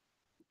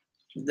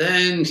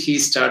 Then he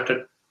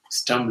started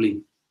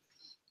stumbling.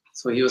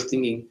 So he was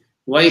thinking,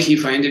 why he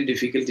find it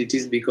difficult? It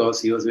is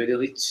because he was very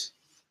rich.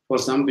 For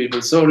some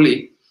people,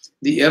 solely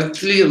the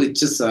earthly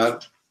riches are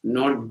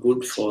not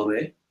good for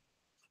a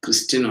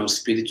Christian or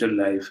spiritual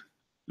life.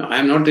 Now, I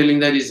am not telling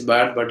that it's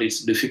bad, but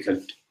it's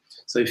difficult.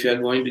 So if you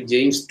are going to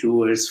James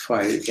 2 verse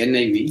 5,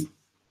 NIV,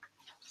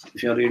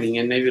 if you are reading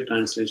NIV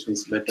translation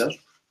is better.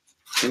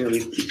 Can you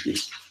read quickly?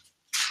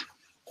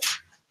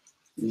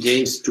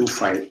 James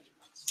 2:5.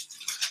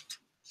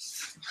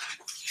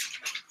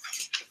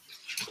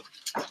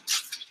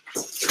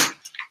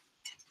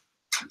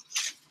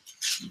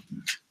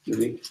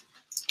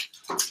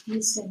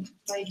 Listen,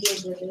 my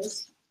dear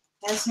brothers,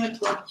 has not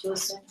God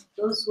chosen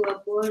those who are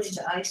poor in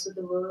the eyes of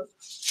the world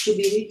to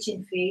be rich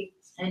in faith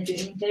and to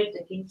inherit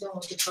the kingdom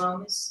of the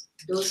promise,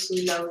 those who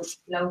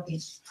love Him?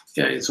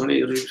 Yeah, it's only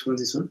you read from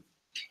this one.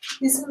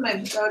 Listen, my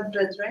beloved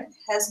brethren,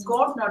 has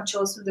God not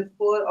chosen the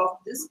poor of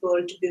this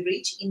world to be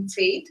rich in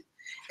faith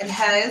and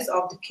heirs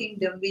of the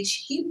kingdom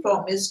which He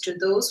promised to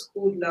those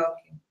who love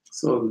Him?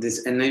 So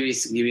this NIV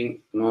is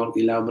giving more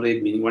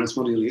elaborate meaning. Once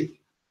more you read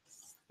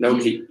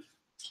loudly.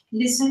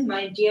 Listen,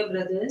 my dear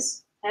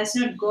brothers, has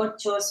not God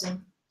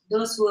chosen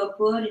those who are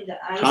poor in the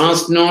eyes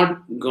Has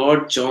not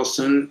God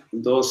chosen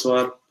those who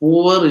are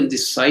poor in the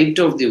sight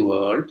of the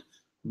world,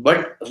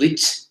 but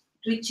rich?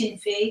 rich in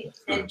faith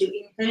and to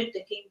inherit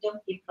the kingdom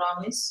He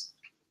promised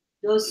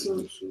those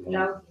who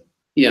love Him?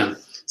 Yeah.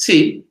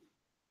 See,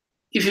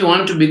 if you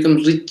want to become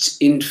rich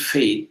in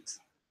faith,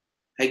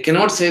 I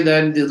cannot say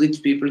that the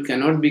rich people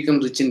cannot become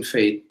rich in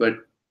faith, but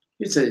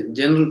it's a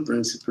general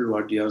principle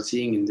what you are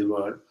seeing in the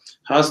world.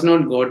 Has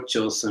not God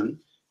chosen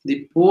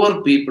the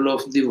poor people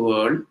of the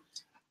world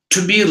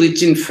to be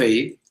rich in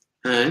faith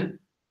and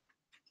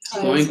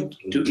going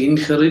to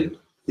inherit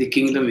the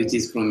kingdom which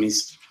is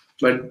promised?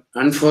 But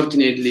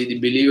unfortunately, the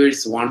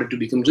believers wanted to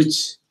become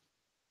rich.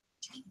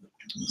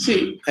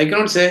 See, I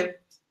cannot say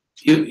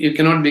you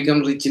cannot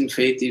become rich in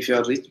faith if you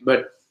are rich,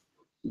 but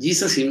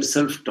Jesus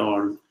himself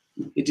told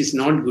it is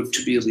not good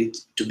to be rich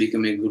to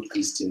become a good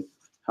Christian.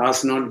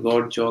 Has not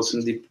God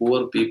chosen the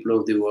poor people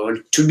of the world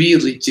to be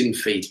rich in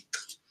faith?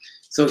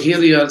 So here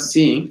you are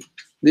seeing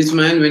this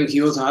man, when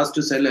he was asked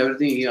to sell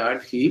everything he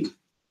had, he,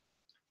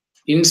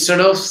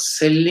 instead of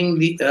selling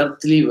the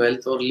earthly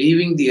wealth or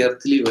leaving the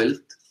earthly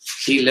wealth,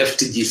 he left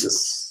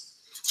Jesus.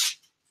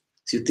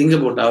 So you think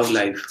about our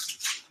life.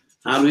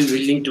 Are we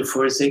willing to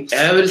forsake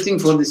everything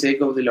for the sake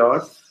of the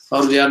Lord,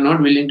 or we are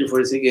not willing to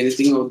forsake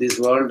anything of this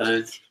world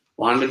and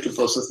wanted to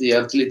possess the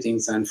earthly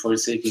things and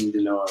forsaking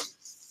the Lord?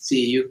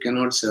 See, you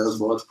cannot serve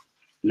both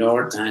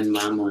Lord and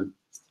Mammon.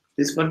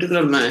 This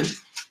particular man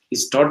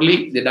is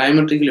totally the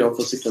diametrically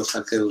opposite of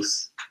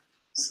Zacchaeus.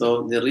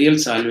 So the real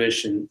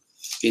salvation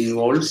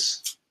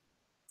involves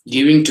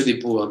giving to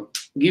the poor.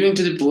 Giving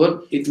to the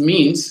poor, it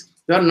means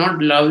you are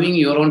not loving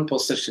your own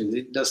possessions.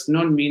 It does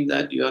not mean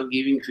that you are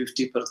giving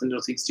 50% or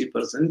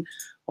 60%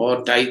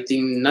 or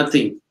tithing,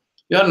 nothing.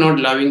 You are not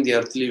loving the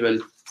earthly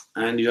wealth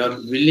and you are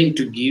willing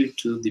to give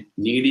to the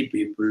needy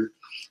people.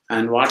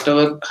 And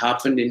whatever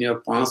happened in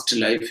your past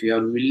life, you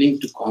are willing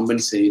to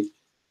compensate.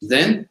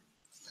 Then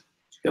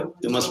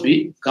you must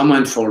be come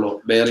and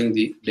follow, bearing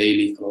the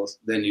daily cross.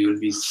 Then you will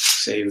be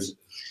saved.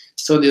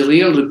 So the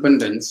real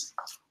repentance,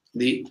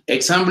 the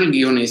example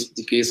given is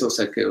the case of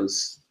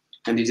Zacchaeus,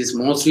 and it is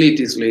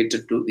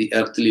related to the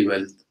earthly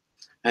wealth.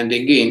 And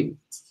again,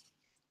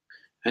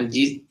 and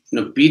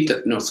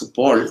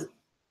Paul.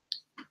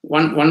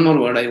 One more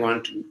word I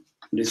want to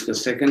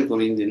discuss. 2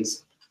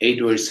 Corinthians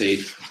 8 verse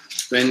 8.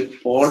 When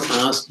Paul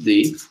asked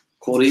the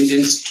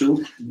Corinthians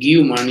to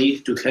give money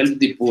to help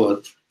the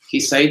poor,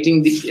 he's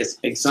citing the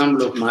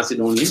example of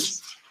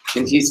Macedonians,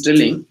 and he's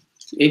telling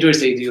 8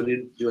 verse 8. You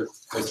read.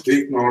 I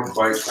speak not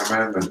by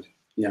commandment,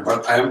 Yeah.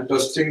 but I am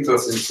testing the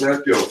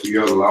sincerity of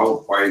your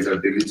love by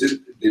the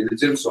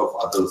diligence of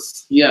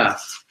others. Yeah,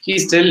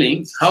 he's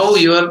telling how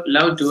your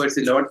love towards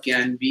the Lord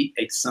can be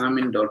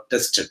examined or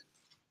tested.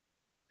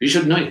 We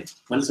should know it.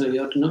 Once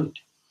you have to know it.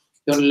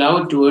 Your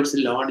love towards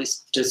the Lord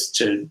is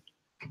tested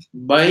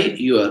by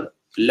your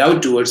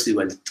love towards the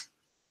wealth.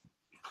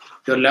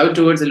 Your love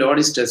towards the Lord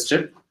is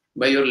tested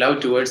by your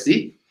love towards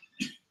the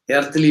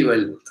earthly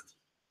wealth.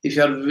 If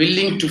you are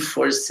willing to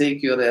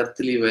forsake your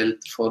earthly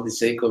wealth for the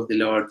sake of the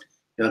Lord,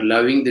 you are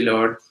loving the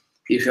Lord.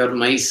 If you are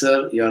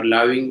miser, you are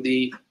loving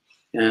the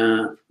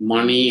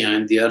money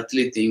and the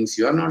earthly things,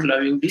 you are not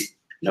loving the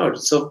Lord.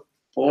 So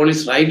Paul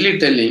is rightly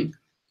telling,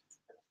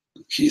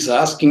 he's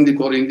asking the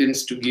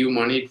Corinthians to give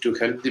money to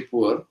help the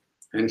poor,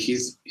 and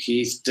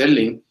he's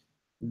telling,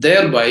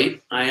 thereby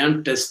I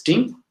am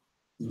testing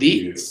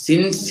the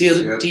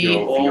sincerity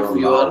of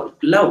your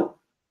love.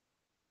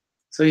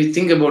 So you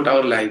think about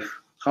our life,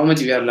 how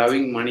much we are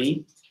loving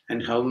money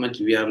and how much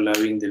we are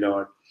loving the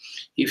Lord.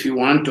 If you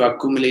want to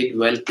accumulate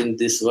wealth in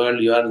this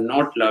world, you are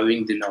not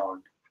loving the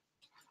Lord.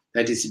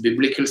 That is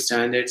biblical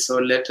standard. So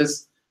let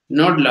us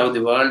not love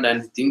the world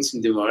and things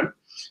in the world.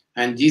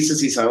 And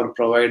Jesus is our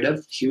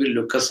provider. He will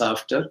look us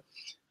after.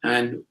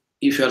 And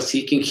if you are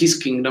seeking his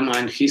kingdom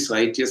and his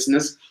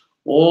righteousness,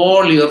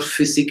 all your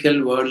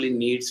physical worldly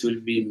needs will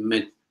be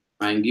met.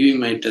 I'm giving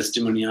my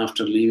testimony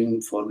after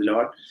leaving for the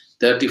Lord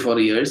 34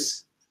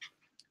 years.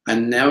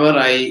 And never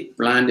I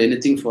planned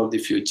anything for the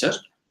future.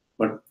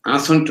 But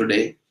as on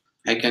today,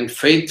 I can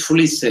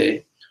faithfully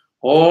say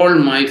all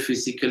my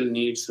physical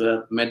needs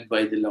were met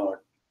by the Lord.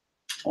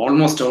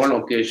 Almost all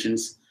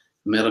occasions,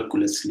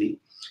 miraculously.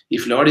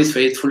 If Lord is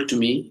faithful to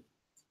me,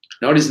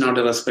 Lord is not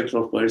a respecter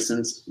of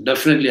persons.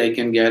 Definitely, I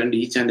can guarantee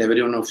each and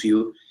every one of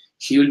you,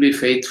 he will be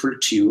faithful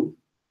to you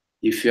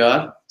if you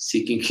are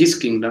seeking his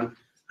kingdom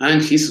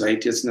and his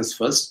righteousness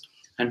first,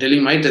 and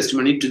telling my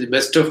testimony to the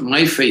best of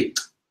my faith.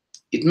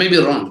 It may be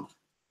wrong,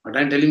 but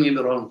I'm telling you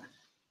the wrong.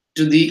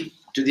 to the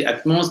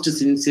utmost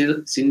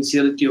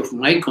sincerity of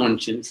my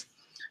conscience,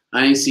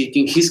 I am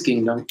seeking his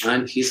kingdom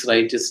and his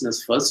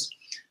righteousness first.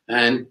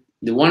 And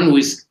the one who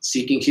is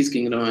seeking his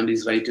kingdom and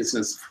his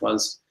righteousness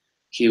first,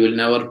 he will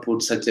never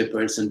put such a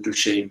person to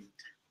shame.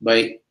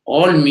 By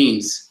all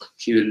means,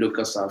 he will look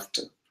us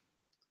after.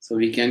 So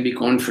we can be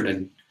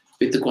confident.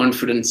 With the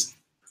confidence,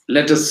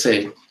 let us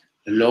say,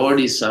 the Lord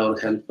is our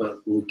helper,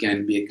 who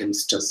can be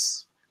against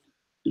us.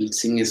 We'll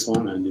sing a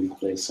song and we'll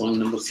play. Song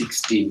number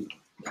 16.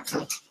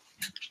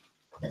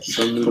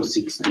 Song number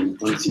 16,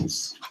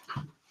 1-6.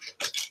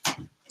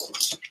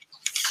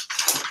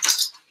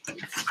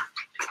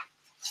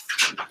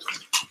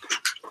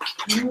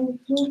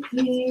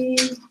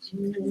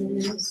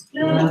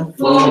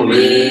 For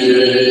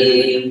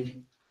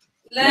me,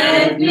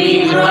 let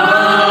me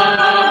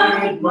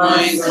hide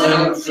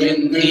myself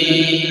in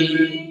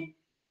thee.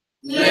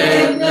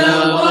 Let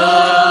the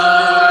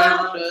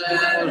water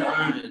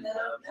and the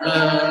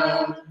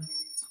blood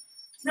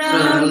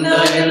from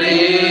thy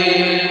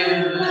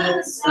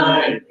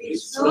riverside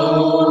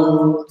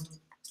bestow.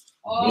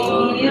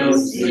 All your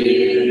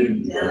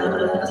sin,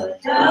 the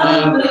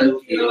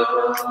double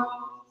cure.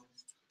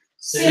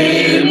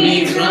 Save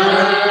me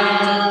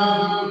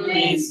from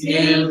its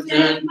guilt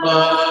and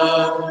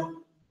power,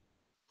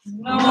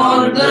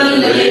 not the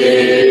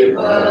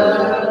labor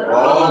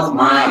of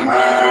my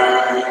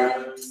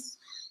hands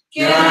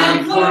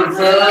can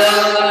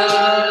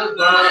fulfill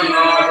thy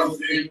Lord's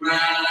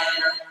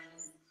demand.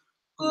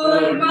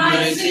 Could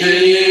my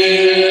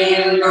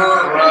sin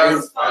or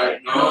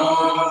respite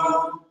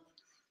know?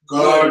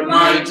 Could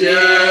my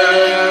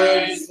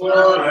tears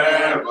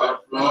forever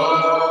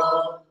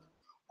flow?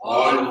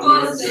 All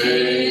for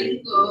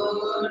sin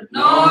could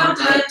not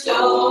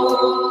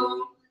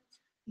atone.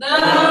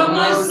 Thou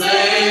must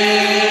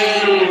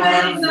save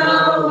and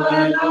thou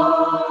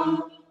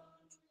alone.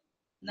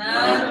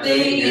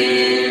 Nothing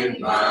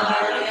in my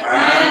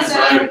hands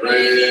I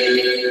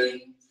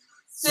bring.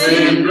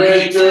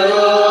 Simply to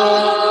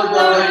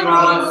thy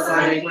cross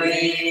I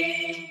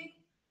cling.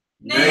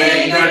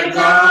 Naked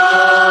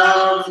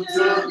come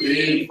to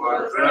thee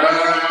for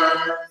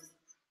rest.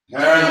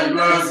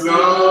 Helpless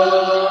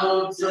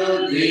go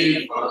to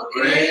thee for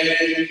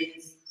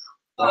grace.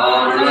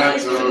 Forward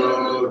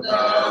to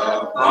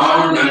the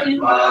fountain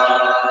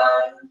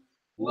fly.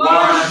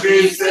 Wash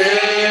me,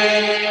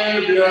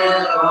 Savior,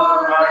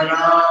 all I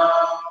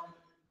love.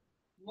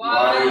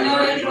 While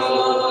I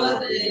draw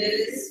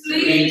this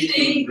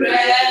fleeting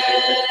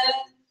breath,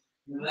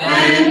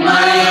 when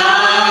my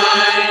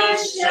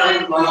eyes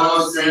shall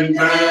close in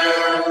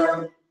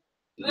death,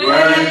 when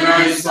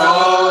I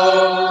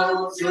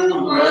saw to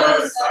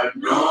words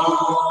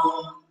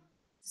unknown,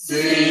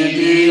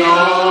 see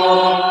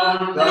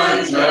beyond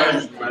thy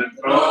judgment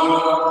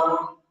throne.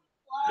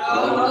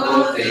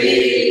 Love of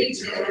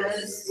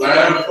ages,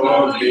 wept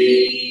for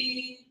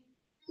me.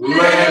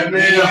 Let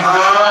me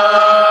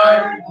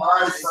hide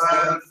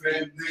myself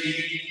in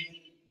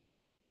thee.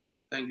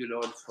 Thank you,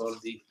 Lord, for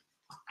the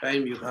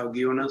time you have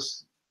given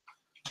us.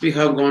 We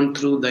have gone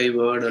through thy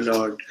word, O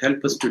Lord.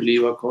 Help us to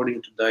live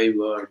according to thy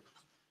word.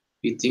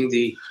 We think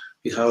we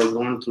have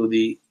gone through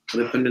the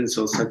repentance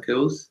of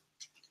Zacchaeus.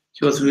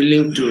 He was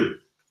willing to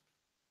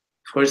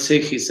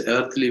forsake his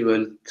earthly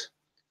wealth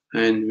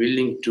and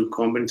willing to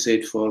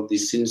compensate for the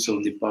sins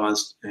of the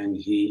past, and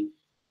he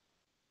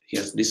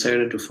has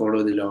decided to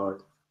follow the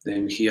Lord.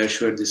 Then he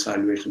assured the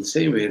salvation.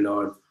 Same way,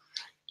 Lord,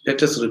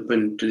 let us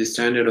repent to the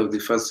standard of the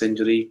first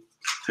century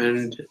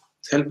and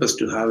help us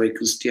to have a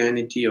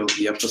Christianity of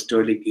the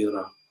apostolic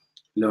era.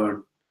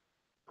 Lord,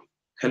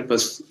 help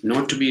us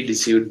not to be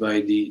deceived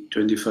by the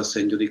 21st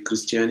century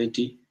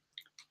Christianity.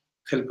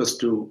 Help us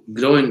to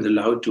grow in the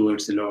love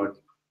towards the Lord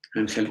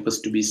and help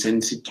us to be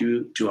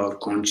sensitive to our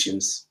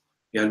conscience.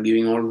 We are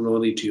giving all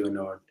glory to you,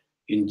 Lord.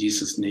 In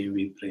Jesus' name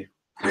we pray.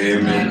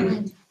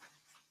 Amen.